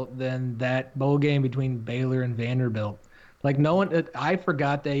memorable than that bowl game between Baylor and Vanderbilt. Like, no one, I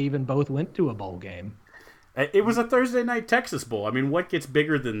forgot they even both went to a bowl game. It was a Thursday night Texas Bowl. I mean, what gets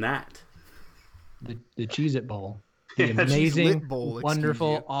bigger than that? The Cheez-It Bowl. The amazing, bowl,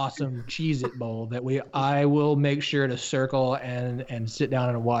 wonderful, awesome Cheez-It Bowl that I will make sure to circle and sit down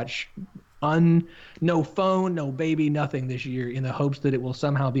and watch. No phone, no baby, nothing this year, in the hopes that it will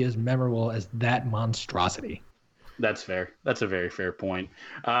somehow be as memorable as that monstrosity. That's fair. That's a very fair point.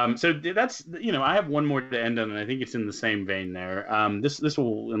 So that's, I have one more to end on, and I think it's in the same vein there. This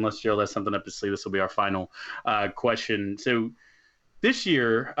will, unless Gerald has something up his sleeve, this will be our final question. So this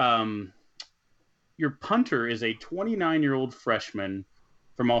year, your punter is a 29-year-old freshman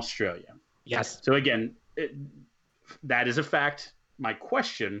from Australia. Yes. So again, that is a fact. My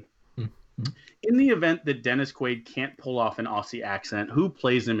question, in the event that Dennis Quaid can't pull off an Aussie accent, who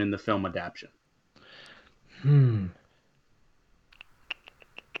plays him in the film adaptation?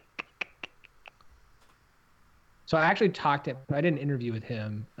 So I actually I did an interview with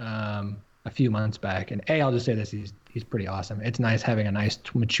him a few months back, and I'll just say this: he's pretty awesome. It's nice having a nice,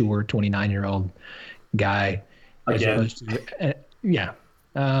 mature 29-year-old guy. Again. Yeah.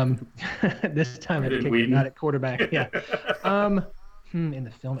 This time at kicker, not at quarterback. Yeah. In the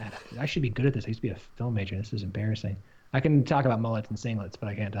film adaptation, I should be good at this. I used to be a film major. This is embarrassing. I can talk about mullets and singlets, but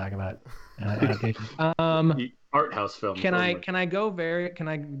I can't talk about adaptations. Art house film. Can I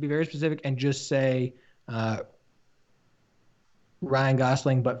be very specific and just say Ryan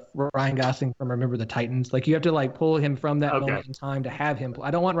Gosling, but Ryan Gosling from Remember the Titans? Like, you have to like pull him from that moment in time to have him.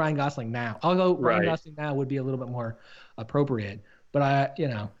 I don't want Ryan Gosling now. Although Ryan Gosling now would be a little bit more appropriate. But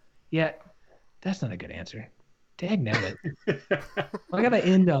that's not a good answer. Dagnabbit. I gotta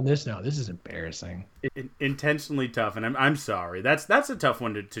end on this now. This is embarrassing. Intentionally tough, and I'm sorry. That's a tough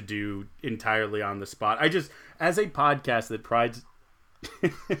one to do entirely on the spot. I just, as a podcast that prides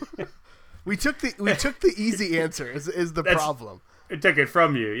We took the easy answer is the problem. It took it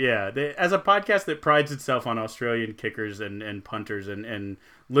from you, yeah. As a podcast that prides itself on Australian kickers and punters and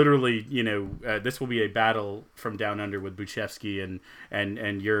literally, this will be a battle from down under with Buchevsky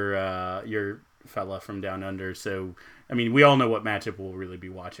and your fella from down under. So, I mean, we all know what matchup we'll really be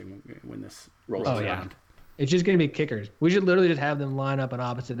watching when this rolls around. Yeah. It's just going to be kickers. We should literally just have them line up on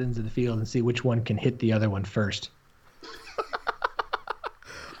opposite ends of the field and see which one can hit the other one first.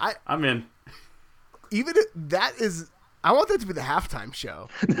 I'm in. Even that is, I want that to be the halftime show.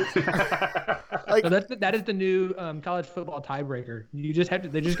 Like, that is the new college football tiebreaker. You just have to.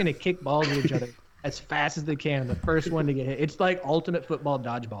 They're just going to kick balls at each other as fast as they can. The first one to get hit. It's like ultimate football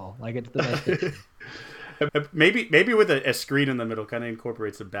dodgeball. Like it's the best thing. Maybe with a screen in the middle, kind of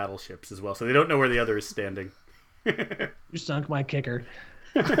incorporates the battleships as well, so they don't know where the other is standing. You sunk my kicker.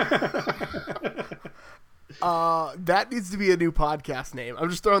 That needs to be a new podcast name.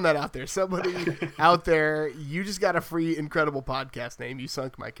 I'm just throwing that out there. Somebody out there, you just got a free, incredible podcast name. You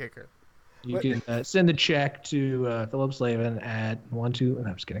sunk my kicker. You can send the check to Philip Slavin at 12. No,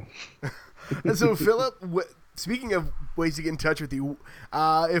 I'm just kidding. So, Philip, speaking of ways to get in touch with you,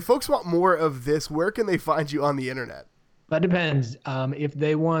 if folks want more of this, where can they find you on the internet? That depends. If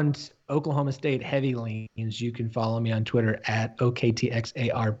they want Oklahoma State heavy leans, you can follow me on Twitter at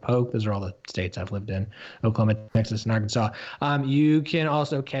OKTXARPoke. Those are all the states I've lived in: Oklahoma, Texas, and Arkansas. You can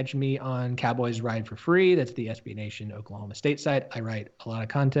also catch me on Cowboys Ride for Free. That's the SB Nation Oklahoma State site. I write a lot of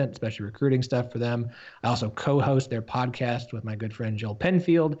content, especially recruiting stuff for them. I also co-host their podcast with my good friend Joel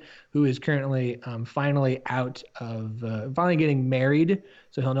Penfield, who is currently finally getting married.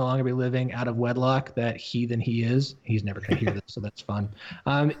 So he'll no longer be living out of wedlock, that heathen he is. He's never going to hear this, so that's fun.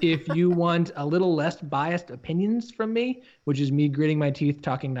 If you want a little less biased opinions from me, which is me gritting my teeth,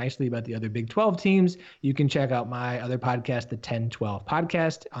 talking nicely about the other Big 12 teams, you can check out my other podcast, the 10-12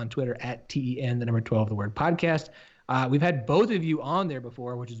 Podcast, on Twitter at TEN12, the word podcast. We've had both of you on there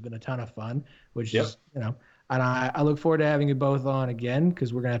before, which has been a ton of fun, which is, and I look forward to having you both on again,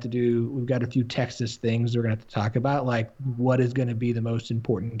 because we've got a few Texas things we're going to have to talk about, like what is going to be the most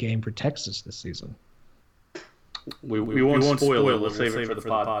important game for Texas this season. We won't spoil it. We'll save it for the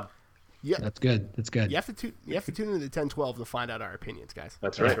pod. Yeah, that's good. You have to tune into the 10-12 to find out our opinions, guys.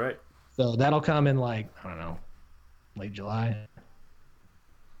 That's right. So that'll come in late July.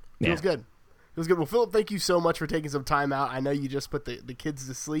 Feels good. Well, Philip, thank you so much for taking some time out. I know you just put the kids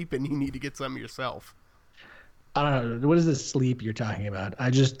to sleep, and you need to get some yourself. I don't know. What is this sleep you're talking about? I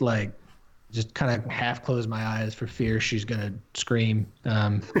just kind of half close my eyes for fear she's going to scream,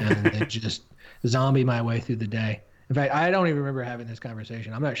 and then just zombie my way through the day. In fact, I don't even remember having this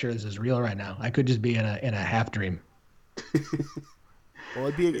conversation. I'm not sure this is real right now. I could just be in a half dream. Well,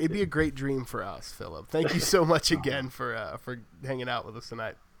 it'd be a great dream for us, Philip. Thank you so much again for hanging out with us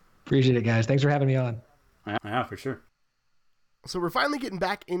tonight. Appreciate it, guys. Thanks for having me on. Yeah, for sure. So we're finally getting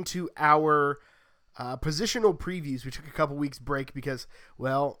back into our positional previews. We took a couple weeks break because,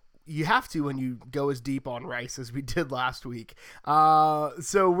 well, you have to when you go as deep on Rice as we did last week.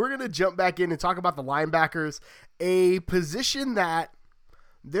 So we're going to jump back in and talk about the linebackers, a position that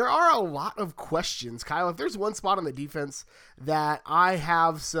there are a lot of questions. Kyle, if there's one spot on the defense that I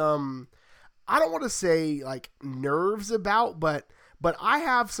have some, I don't want to say like nerves about, but I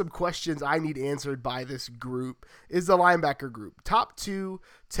have some questions I need answered by this group, is the linebacker group. Top two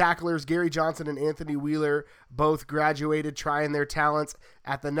tacklers, Gary Johnson and Anthony Wheeler, both graduated, trying their talents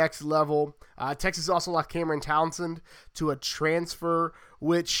at the next level. Texas also lost Cameron Townsend to a transfer,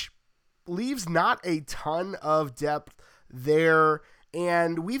 which leaves not a ton of depth there.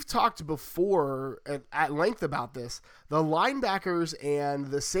 And we've talked before at length about this. The linebackers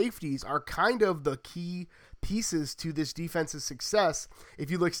and the safeties are kind of the key pieces to this defense's success if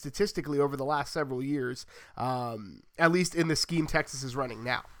you look statistically over the last several years, at least in the scheme Texas is running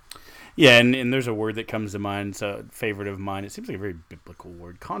now. Yeah, and there's a word that comes to mind. It's a favorite of mine. It seems like a very biblical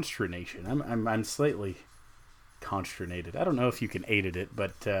word, consternation. I'm slightly consternated. I don't know if you can aid it,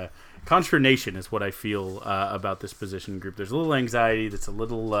 but consternation is what I feel about this position group. There's a little anxiety that's a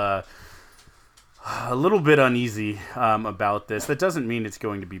little bit uneasy about this. That doesn't mean it's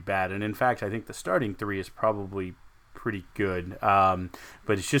going to be bad. And in fact, I think the starting three is probably pretty good. But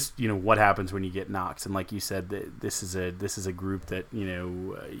it's just, what happens when you get knocks. And like you said, this is a group that,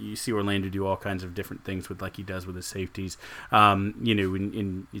 you see Orlando do all kinds of different things with, like he does with his safeties. And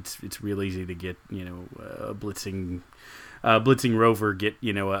it's real easy to get, a blitzing blitzing Rover get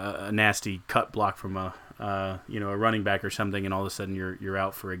a nasty cut block from a running back or something, and all of a sudden you're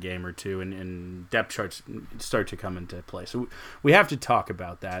out for a game or two, and depth charts start to come into play. So we have to talk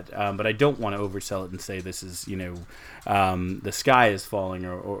about that, but I don't want to oversell it and say this is the sky is falling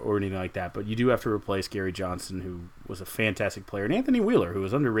or anything like that. But you do have to replace Gary Johnson, who was a fantastic player, and Anthony Wheeler, who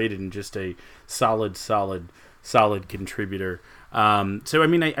was underrated and just a solid contributor. So I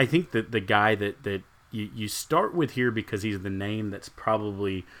mean, I think that the guy that you start with here, because he's the name that's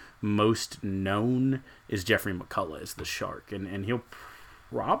probably most known, is Jeffrey McCullough as the Shark, and he'll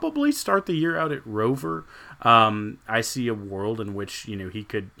probably start the year out at Rover. I see a world in which he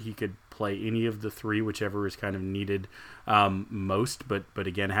could play any of the three, whichever is kind of needed most. But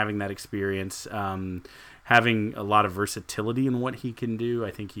again, having that experience, having a lot of versatility in what he can do,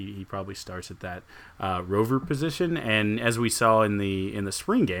 I think he probably starts at that Rover position. And as we saw in the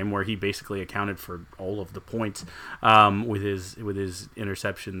spring game, where he basically accounted for all of the points with his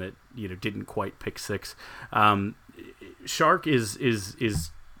interception that didn't quite pick six, Shark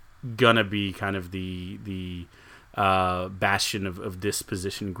is gonna be kind of the bastion of this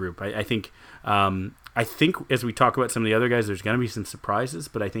position group. I think as we talk about some of the other guys, there's going to be some surprises,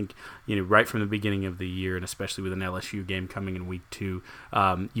 but I think right from the beginning of the year, and especially with an LSU game coming in week 2,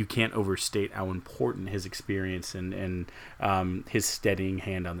 you can't overstate how important his experience and his steadying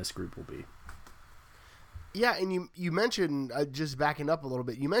hand on this group will be. Yeah, and you mentioned, just backing up a little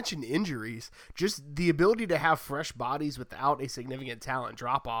bit, you mentioned injuries. Just the ability to have fresh bodies without a significant talent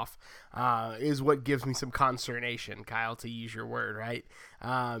drop-off is what gives me some consternation, Kyle, to use your word, right?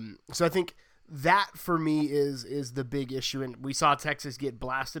 So I think that, for me, is the big issue. And we saw Texas get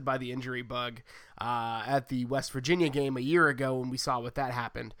blasted by the injury bug at the West Virginia game a year ago when we saw what that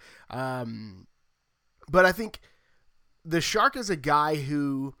happened. But I think the Shark is a guy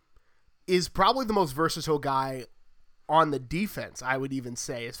who is probably the most versatile guy on the defense, I would even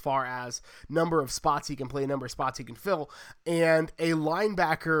say, as far as number of spots he can play, number of spots he can fill, and a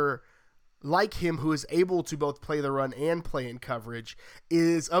linebacker like him who is able to both play the run and play in coverage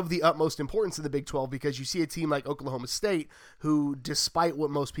is of the utmost importance in the Big 12, because you see a team like Oklahoma State who, despite what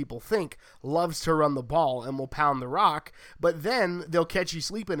most people think, loves to run the ball and will pound the rock, but then they'll catch you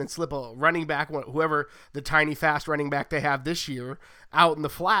sleeping and slip a running back, whoever the tiny fast running back they have this year, out in the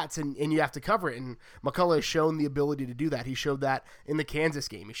flats, and you have to cover it. And McCullough has shown the ability to do that. He showed that in the Kansas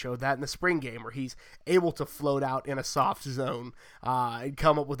game. He showed that in the spring game, where he's able to float out in a soft zone and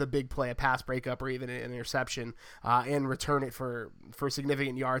come up with a big play, a pass breakup, or even an interception, and return it for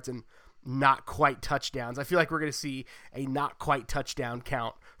significant yards and not quite touchdowns. I feel like we're going to see a not quite touchdown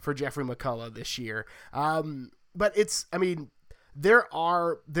count for Jeffrey McCullough this year. But there's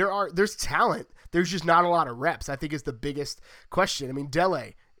talent. There's just not a lot of reps, I think, is the biggest question. I mean,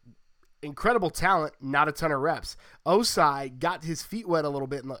 Dele, incredible talent, not a ton of reps. Osai got his feet wet a little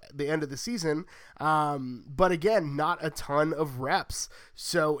bit in the end of the season, but again, not a ton of reps.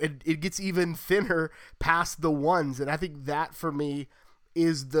 So it gets even thinner past the ones, and I think that, for me,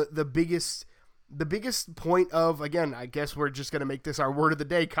 is the biggest point of, again, I guess we're just going to make this our word of the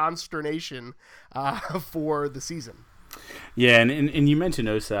day, consternation for the season. Yeah, and you mentioned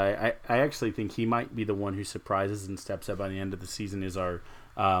Osai. I actually think he might be the one who surprises and steps up by the end of the season as our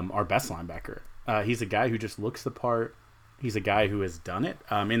best linebacker. He's a guy who just looks the part. He's a guy who has done it.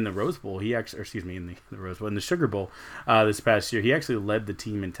 In the Rose Bowl, in the Sugar Bowl this past year, he actually led the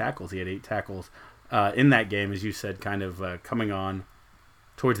team in tackles. He had 8 tackles in that game, as you said, kind of coming on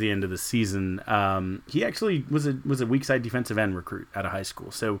towards the end of the season. He actually was a weak side defensive end recruit out of high school.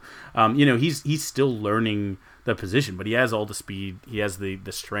 So, he's still learning the position, but he has all the speed. He has the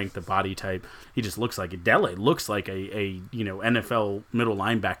strength, the body type. He just looks like Dele looks like a NFL middle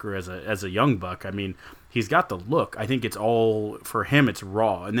linebacker as a young buck. I mean, he's got the look. I think it's all, for him, it's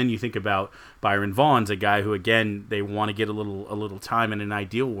raw. And then you think about Byron Vaughn's a guy who, again, they want to get a little time. In an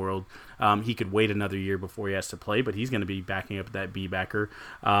ideal world, he could wait another year before he has to play, but he's going to be backing up that B-backer.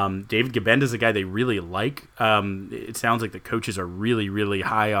 David Gabenda is a guy they really like. It sounds like the coaches are really, really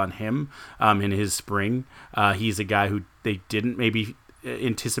high on him in his spring. He's a guy who they didn't maybe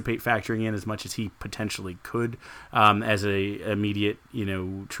anticipate factoring in as much as he potentially could as a immediate,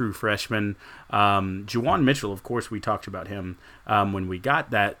 true freshman. Juwan Mitchell, of course, we talked about him when we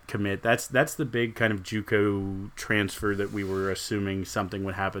got that commit. That's the big kind of JUCO transfer that we were assuming something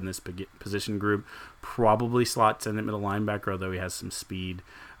would happen in this position group. Probably slots in at middle linebacker, although he has some speed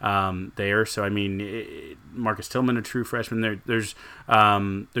there. So, I mean, Marcus Tillman, a true freshman. There's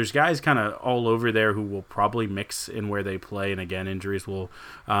guys kind of all over there who will probably mix in where they play, and again, injuries will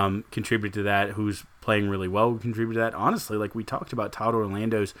contribute to that. Who's playing really well will contribute to that. Honestly, like we talked about, Todd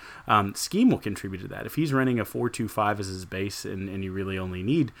Orlando's scheme will contribute to that. If he's running a 4-2-5 as his base, and you really only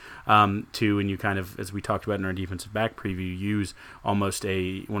need two, and you kind of, as we talked about in our defensive back preview, use almost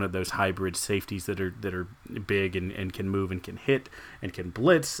one of those hybrid safeties that are big and can move and can hit and can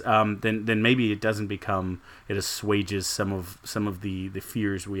blitz, then maybe it assuages some of the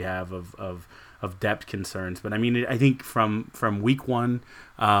fears we have of depth concerns. But I mean, I think from week one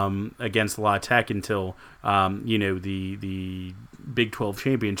against La Tech until the Big 12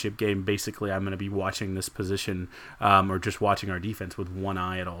 championship game, basically I'm going to be watching this position or just watching our defense with one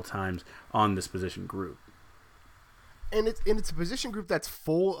eye at all times on this position group. And it's a position group that's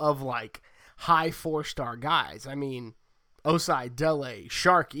full of like high 4-star guys. I mean, Osai, Dele,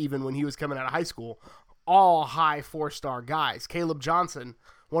 Shark, even when he was coming out of high school, all high 4-star guys. Caleb Johnson,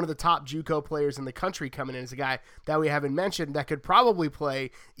 one of the top JUCO players in the country, coming in as a guy that we haven't mentioned that could probably play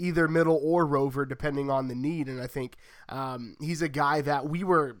either middle or rover depending on the need. And I think he's a guy that we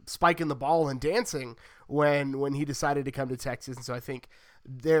were spiking the ball and dancing when he decided to come to Texas. And so I think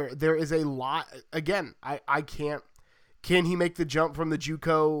there is a lot. Again, I can't. Can he make the jump from the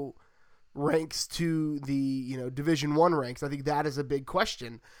JUCO ranks to the Division I ranks? I think that is a big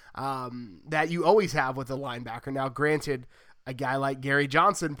question that you always have with a linebacker. Now, granted, a guy like Gary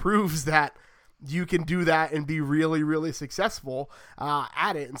Johnson proves that you can do that and be really, really successful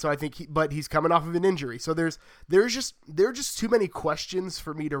at it. And so I think, but he's coming off of an injury. So there are just too many questions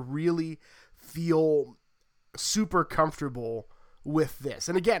for me to really feel super comfortable with this.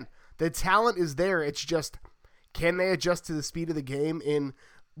 And again, the talent is there. It's just, can they adjust to the speed of the game in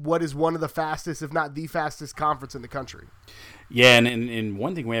what is one of the fastest, if not the fastest, conference in the country? Yeah, and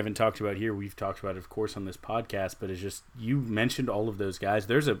one thing we haven't talked about here, we've talked about, of course, on this podcast, but it's just, you mentioned all of those guys.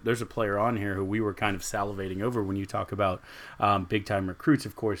 There's a player on here who we were kind of salivating over when you talk about big-time recruits,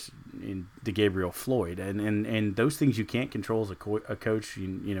 of course, in DeGabriel Floyd. And those things you can't control as a coach.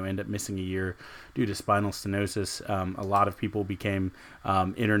 You end up missing a year due to spinal stenosis. A lot of people became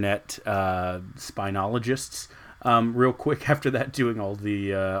internet spinologists real quick after that, doing all the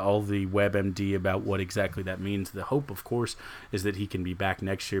WebMD about what exactly that means. The hope, of course, is that he can be back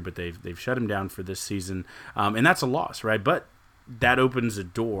next year, but they've shut him down for this season, and that's a loss, right? But that opens a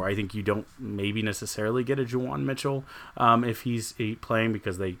door. I think you don't maybe necessarily get a Juwan Mitchell if he's playing,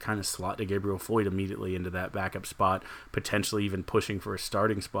 because they kind of slot DeGabriel Floyd immediately into that backup spot, potentially even pushing for a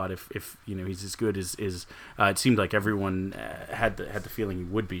starting spot if he's as good as it seemed like everyone had the feeling he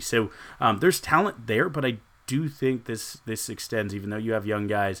would be. So there's talent there, but I do think this extends, even though you have young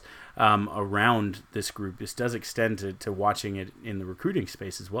guys around this group, this does extend to watching it in the recruiting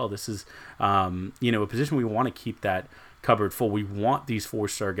space as well. This is a position we want to keep that cupboard full. We want these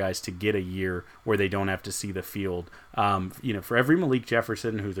 4-star guys to get a year where they don't have to see the field. For every Malik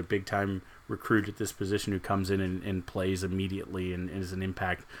Jefferson, who's a big-time recruit at this position, who comes in and plays immediately and is an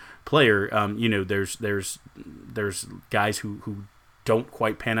impact player, there's guys who don't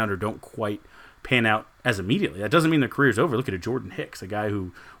quite pan out or don't quite pan out as immediately. That doesn't mean their career is over. Look at a Jordan Hicks, a guy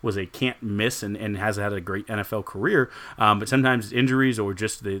who was a can't miss and has had a great NFL career, but sometimes injuries or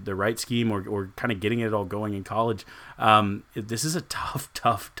just the right scheme or kind of getting it all going in college. This is a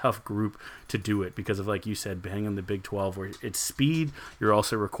tough group to do it because of, like you said, being in the Big 12 where it's speed. You're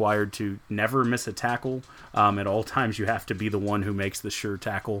also required to never miss a tackle. At all times you have to be the one who makes the sure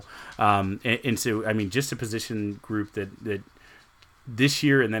tackle. And so, I mean, just a position group that this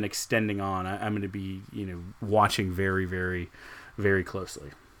year and then extending on, I'm going to be, watching very, very, very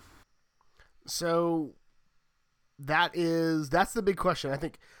closely. So that's the big question. I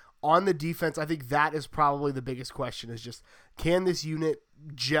think on the defense, I think that is probably the biggest question, is just, can this unit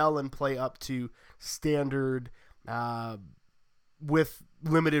gel and play up to standard with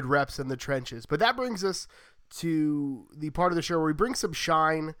limited reps in the trenches? But that brings us to the part of the show where we bring some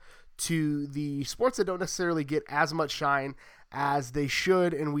shine to the sports that don't necessarily get as much shine as they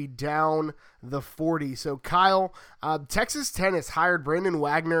should, and we down the 40. So Kyle, Texas Tennis hired Brandon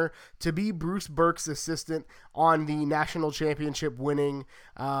Wagner to be Bruce Burke's assistant on the national championship winning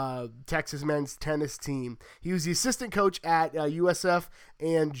Texas men's tennis team. He was the assistant coach at USF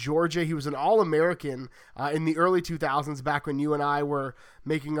and Georgia. He was an All-American in the early 2000s, back when you and I were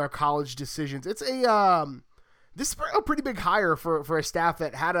making our college decisions. It's this is a pretty big hire for a staff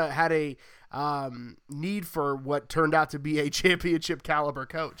that had a need for what turned out to be a championship caliber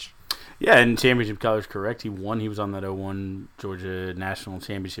coach. Yeah, and championship college, correct. He won. He was on that 01 Georgia national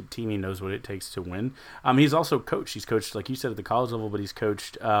championship team. He knows what it takes to win. He's also coached. He's coached, like you said, at the college level, but he's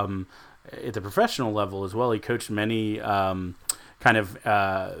coached at the professional level as well. He coached many kind of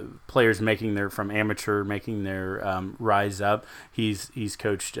players making their rise up. He's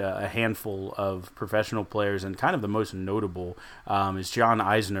coached a handful of professional players, and kind of the most notable is John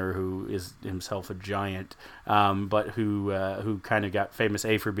Eisner, who is himself a giant, but who kind of got famous,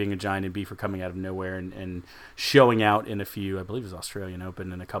 A, for being a giant, and B, for coming out of nowhere and showing out in a few, I believe it was Australian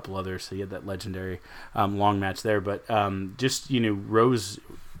Open and a couple others. So he had that legendary long match there. But Rose,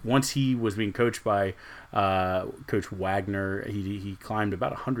 once he was being coached by Coach Wagner, he climbed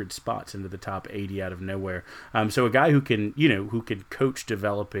about 100 spots into the top 80 out of nowhere. So a guy who can coach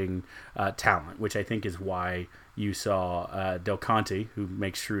developing talent, which I think is why you saw Del Conte, who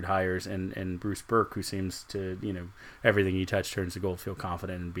makes shrewd hires, and Bruce Burke, who seems to, everything he touched turns to gold, feel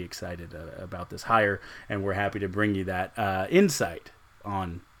confident and be excited about this hire. And we're happy to bring you that insight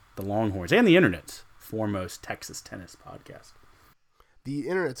on the Longhorns and the Internet's foremost Texas tennis podcast. The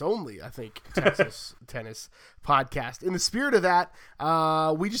Internet's only, I think, Texas tennis podcast. In the spirit of that,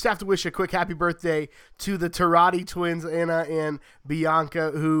 we just have to wish a quick happy birthday to the Tarati twins, Anna and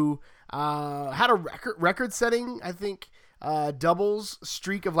Bianca, who had a record-setting, I think, doubles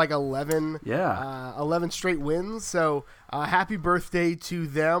streak of like 11 straight wins. So happy birthday to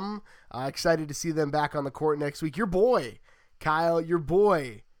them. Excited to see them back on the court next week. Your boy, Kyle,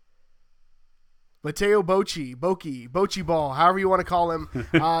 Mateo Bochy Ball, however you want to call him,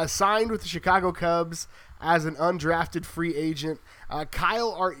 signed with the Chicago Cubs as an undrafted free agent.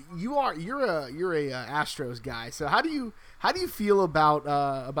 Kyle, you're a Astros guy. So how do you feel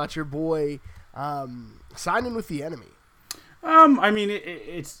about your boy signing with the enemy? I mean,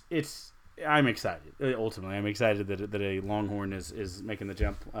 I'm excited. Ultimately, I'm excited that a Longhorn is making the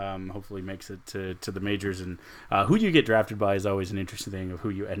jump. Hopefully, makes it to the majors. And who you get drafted by is always an interesting thing of who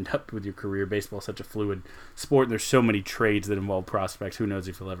you end up with your career. Baseball is such a fluid sport, and there's so many trades that involve prospects. Who knows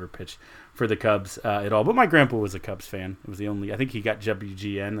if he'll ever pitch for the Cubs at all? But my grandpa was a Cubs fan. It was the only. I think he got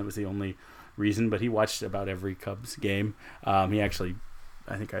WGN. That was the only reason. But he watched about every Cubs game. He actually.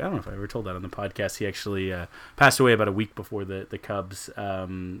 I don't know if I ever told that on the podcast. He actually passed away about a week before the Cubs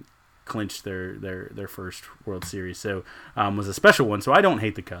clinched their first World Series. So was a special one. So I don't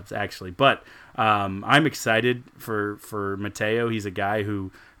hate the Cubs, actually. But I'm excited for Mateo. He's a guy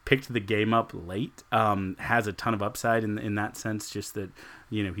who picked the game up late, has a ton of upside in that sense, just that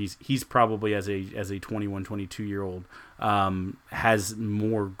he's probably as a 21, 22-year-old has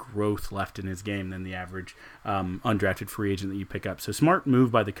more growth left in his game than the average undrafted free agent that you pick up. So smart move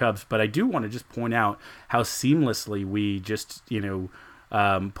by the Cubs, but I do want to just point out how seamlessly we just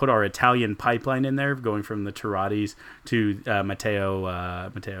put our Italian pipeline in there, going from the Taratis to Matteo.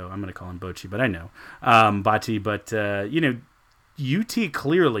 I'm going to call him Bochy, but I know Batti. But UT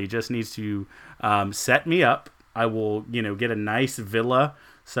clearly just needs to set me up. I will, get a nice villa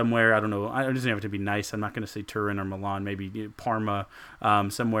somewhere. I don't know. It doesn't have to be nice. I'm not going to say Turin or Milan. Maybe Parma,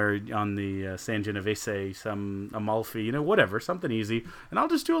 somewhere on the San Genovese, some Amalfi, whatever, something easy. And I'll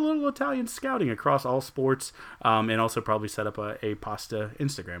just do a little Italian scouting across all sports, and also probably set up a pasta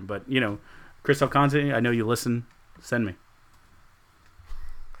Instagram. But Chris Alconte, I know you listen. Send me.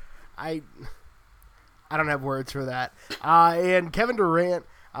 I don't have words for that. And Kevin Durant,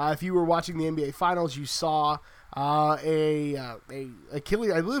 if you were watching the NBA Finals, you saw a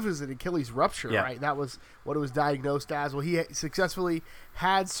Achilles, I believe it was an Achilles rupture, right? That was what it was diagnosed as. Well, he successfully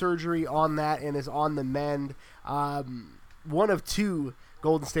had surgery on that and is on the mend. One of two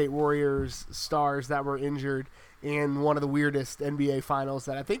Golden State Warriors stars that were injured in one of the weirdest NBA finals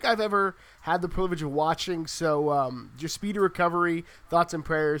that I think I've ever had the privilege of watching. So just speedy recovery, thoughts and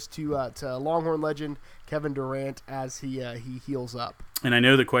prayers to Longhorn legend Kevin Durant as he heals up. And I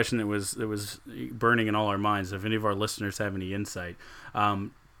know the question that was burning in all our minds, if any of our listeners have any insight,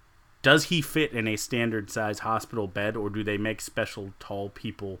 does he fit in a standard size hospital bed, or do they make special tall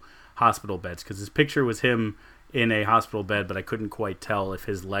people hospital beds? Because his picture was him in a hospital bed, but I couldn't quite tell if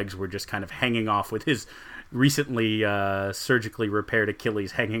his legs were just kind of hanging off with his recently surgically repaired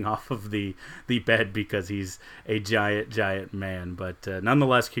Achilles hanging off of the bed, because he's a giant man. But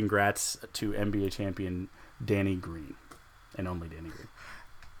nonetheless, congrats to NBA champion Danny Green, and only Danny Green.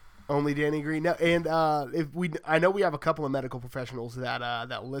 Only Danny Green. No, and I know we have a couple of medical professionals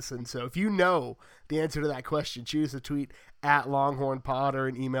that listen. So if you know the answer to that question, shoot us a tweet at LonghornPod or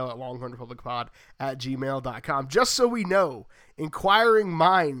an email at longhornrepublicpod@gmail.com. Just so we know, inquiring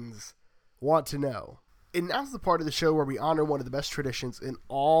minds want to know. And now's the part of the show where we honor one of the best traditions in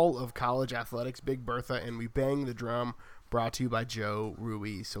all of college athletics, Big Bertha, and we bang the drum. Brought to you by Joe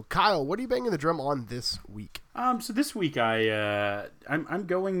Ruiz. So, Kyle, what are you banging the drum on this week? So this week I'm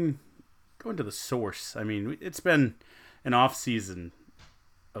going to the source. I mean, it's been an off season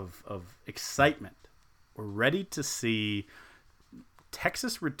of excitement. We're ready to see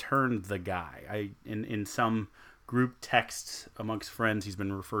Texas returned the guy. In some group texts amongst friends, he's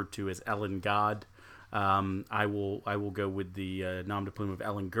been referred to as Ellen God. I will go with the nom de plume of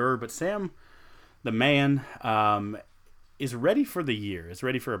Ellen Gurr. But Sam, the man, is ready for the year, is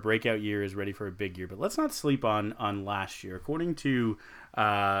ready for a breakout year, is ready for a big year. But let's not sleep on last year. According to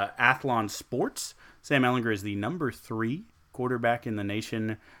Athlon Sports, Sam Ehlinger is the number 3 quarterback in the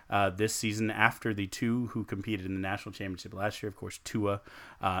nation this season, after the 2 who competed in the national championship last year, of course, Tua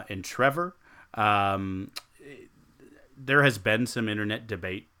and Trevor. There has been some internet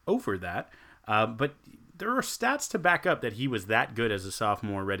debate over that, but there are stats to back up that he was that good as a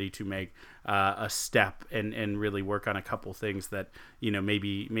sophomore, ready to make a step and really work on a couple things that,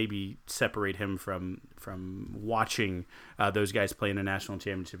 maybe separate him from watching those guys play in a national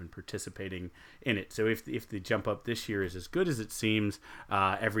championship and participating in it. So if the jump up this year is as good as it seems,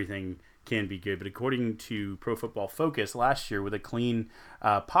 everything can be good. But according to Pro Football Focus, last year with a clean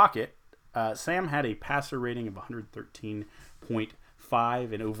pocket, Sam had a passer rating of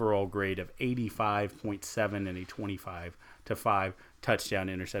 113.5, an overall grade of 85.7, and a 25-5 touchdown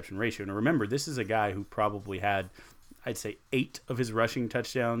interception ratio. And remember, this is a guy who probably had, I'd say, 8 of his rushing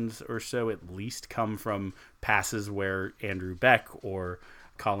touchdowns or so at least come from passes where Andrew Beck or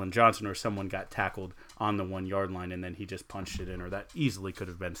Colin Johnson or someone got tackled on the 1-yard line and then he just punched it in, or that easily could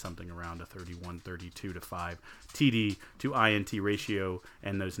have been something around a 32-5 TD to INT ratio,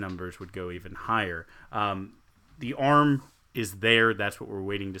 and those numbers would go even higher. The arm is there. That's what we're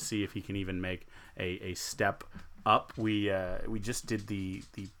waiting to see, if he can even make a step up. We just did the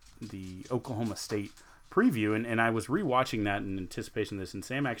Oklahoma State preview, and I was rewatching that in anticipation of this, and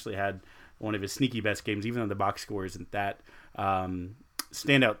Sam actually had one of his sneaky best games, even though the box score isn't that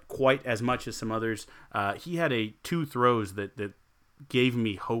stand out quite as much as some others. He had 2 throws that gave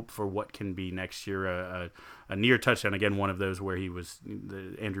me hope for what can be next year. A near touchdown, again, one of those where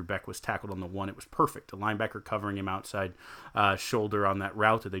Andrew Beck was tackled on the 1. It was perfect. The linebacker covering him outside shoulder on that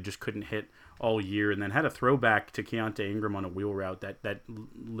route that they just couldn't hit all year, and then had a throwback to Keontae Ingram on a wheel route that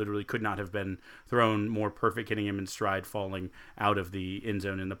literally could not have been thrown more perfect, hitting him in stride, falling out of the end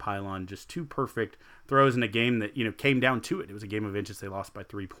zone in the pylon. Just 2 perfect throws in a game that came down to it. It was a game of inches. They lost by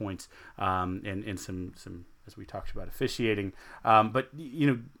 3 points, and some as we talked about, officiating. But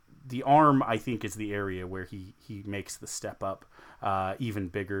the arm, I think, is the area where he makes the step up even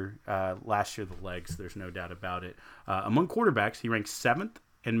bigger. Last year, the legs, there's no doubt about it. Among quarterbacks, he ranks 7th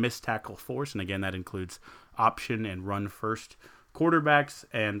in missed tackle force, and again, that includes option and run first quarterbacks,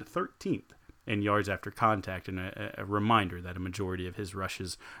 and 13th in yards after contact. And a reminder that a majority of his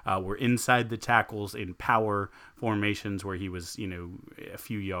rushes were inside the tackles in power formations where he was, a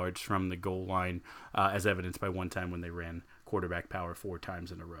few yards from the goal line, as evidenced by one time when they ran quarterback power 4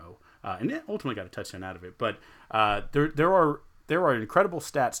 times in a row, and it ultimately got a touchdown out of it. But there are incredible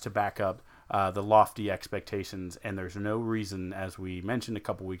stats to back up the lofty expectations, and there's no reason, as we mentioned a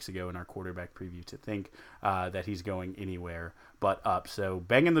couple weeks ago in our quarterback preview, to think that he's going anywhere but up. So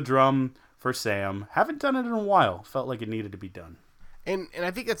banging the drum for Sam. Haven't done it in a while. Felt like it needed to be done. And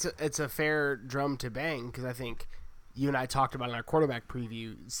I think it's a fair drum to bang, because I think you and I talked about in our quarterback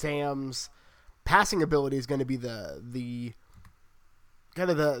preview, Sam's passing ability is going to be the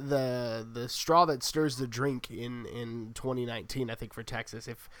kind of the straw that stirs the drink in 2019, I think, for Texas.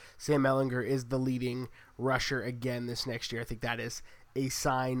 If Sam Ehlinger is the leading rusher again this next year, I think that is a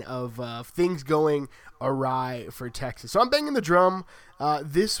sign of things going awry for Texas. So I'm banging the drum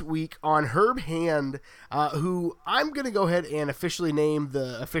this week on Herb Hand, who I'm going to go ahead and officially name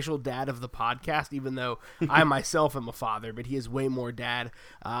the official dad of the podcast, even though I myself am a father, but he is way more dad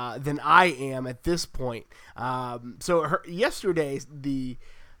than I am at this point. Yesterday, the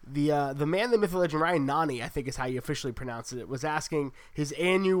man, the myth, the legend, Ryan Nani, I think is how you officially pronounce it, was asking his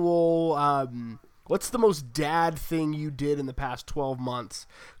annual what's the most dad thing you did in the past 12 months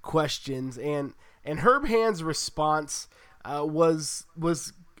questions, and Herb Hand's response was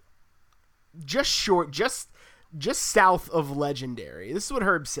just short, just south of legendary. This is what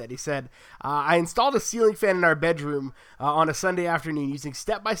Herb said. He said, I installed a ceiling fan in our bedroom on a Sunday afternoon using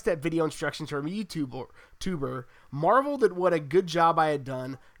step-by-step video instructions from a YouTuber, marveled at what a good job I had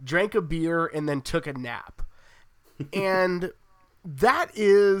done, drank a beer, and then took a nap. And that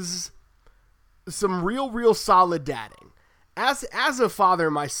is some real solid dadding. As a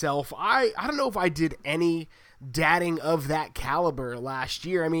father myself, I don't know if I did any dadding of that caliber last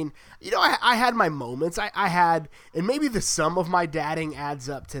year. I mean, I had my moments. I had, and maybe the sum of my dadding adds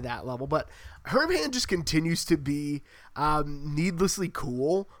up to that level, but Herb Hand just continues to be needlessly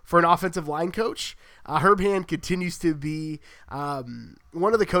cool for an offensive line coach. Herb Hand continues to be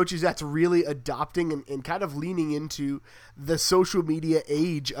one of the coaches that's really adopting and kind of leaning into the social media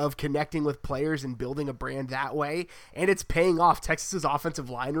age of connecting with players and building a brand that way. And it's paying off. Texas's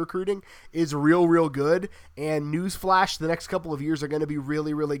offensive line recruiting is real good. And newsflash, the next couple of years are going to be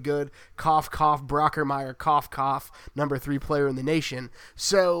really good. Cough, cough, Brockermeyer, cough, cough, number 3 player in the nation.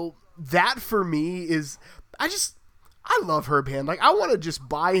 So that for me is, I love Herb Hand. Like, I want to just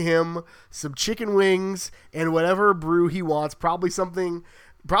buy him some chicken wings and whatever brew he wants. Probably something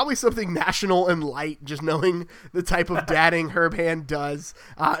national and light, just knowing the type of dadding Herb Hand does,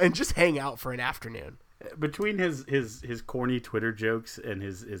 and just hang out for an afternoon. Between his corny Twitter jokes and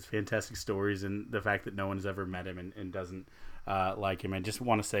his fantastic stories and the fact that no one has ever met him and doesn't like him, I just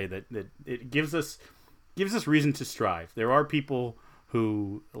want to say that it gives us reason to strive. There are people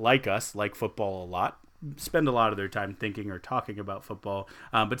who, like us, like football a lot, spend a lot of their time thinking or talking about football,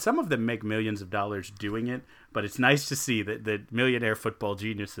 but some of them make millions of dollars doing it. But it's nice to see that the millionaire football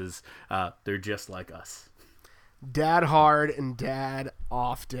geniuses, they're just like us. Dad hard and dad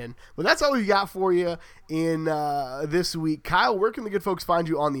often. But that's all we've got for you in this week. Kyle, where can the good folks find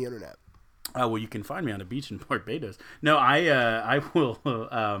you on the internet? Well, you can find me on a beach in Barbados. No, I will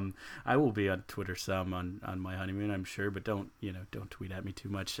be on Twitter some on my honeymoon, I'm sure, but don't tweet at me too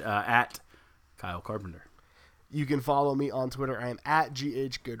much. At Kyle Carpenter. You can follow me on Twitter. I am at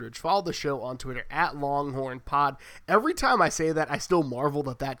GH Goodrich. Follow the show on Twitter at Longhorn Pod. Every time I say that, I still marvel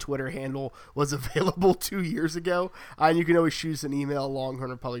that Twitter handle was available 2 years ago. And you can always shoot us an email,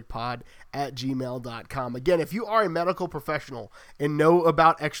 longhornrepublicpod@gmail.com. Again, if you are a medical professional and know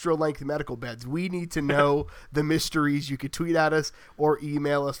about extra-length medical beds, we need to know the mysteries. You could tweet at us or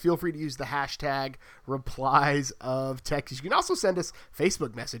email us. Feel free to use the hashtag replies of Texas. You can also send us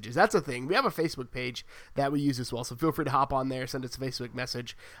Facebook messages. That's a thing. We have a Facebook page that we use as well, so feel free to hop on there, send us a Facebook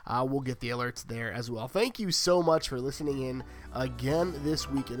message. We'll get the alerts there as well. Thank you so much for listening in again this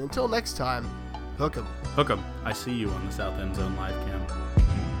week, and until next time, hook 'em. Hook 'em. I see you on the South End Zone live cam.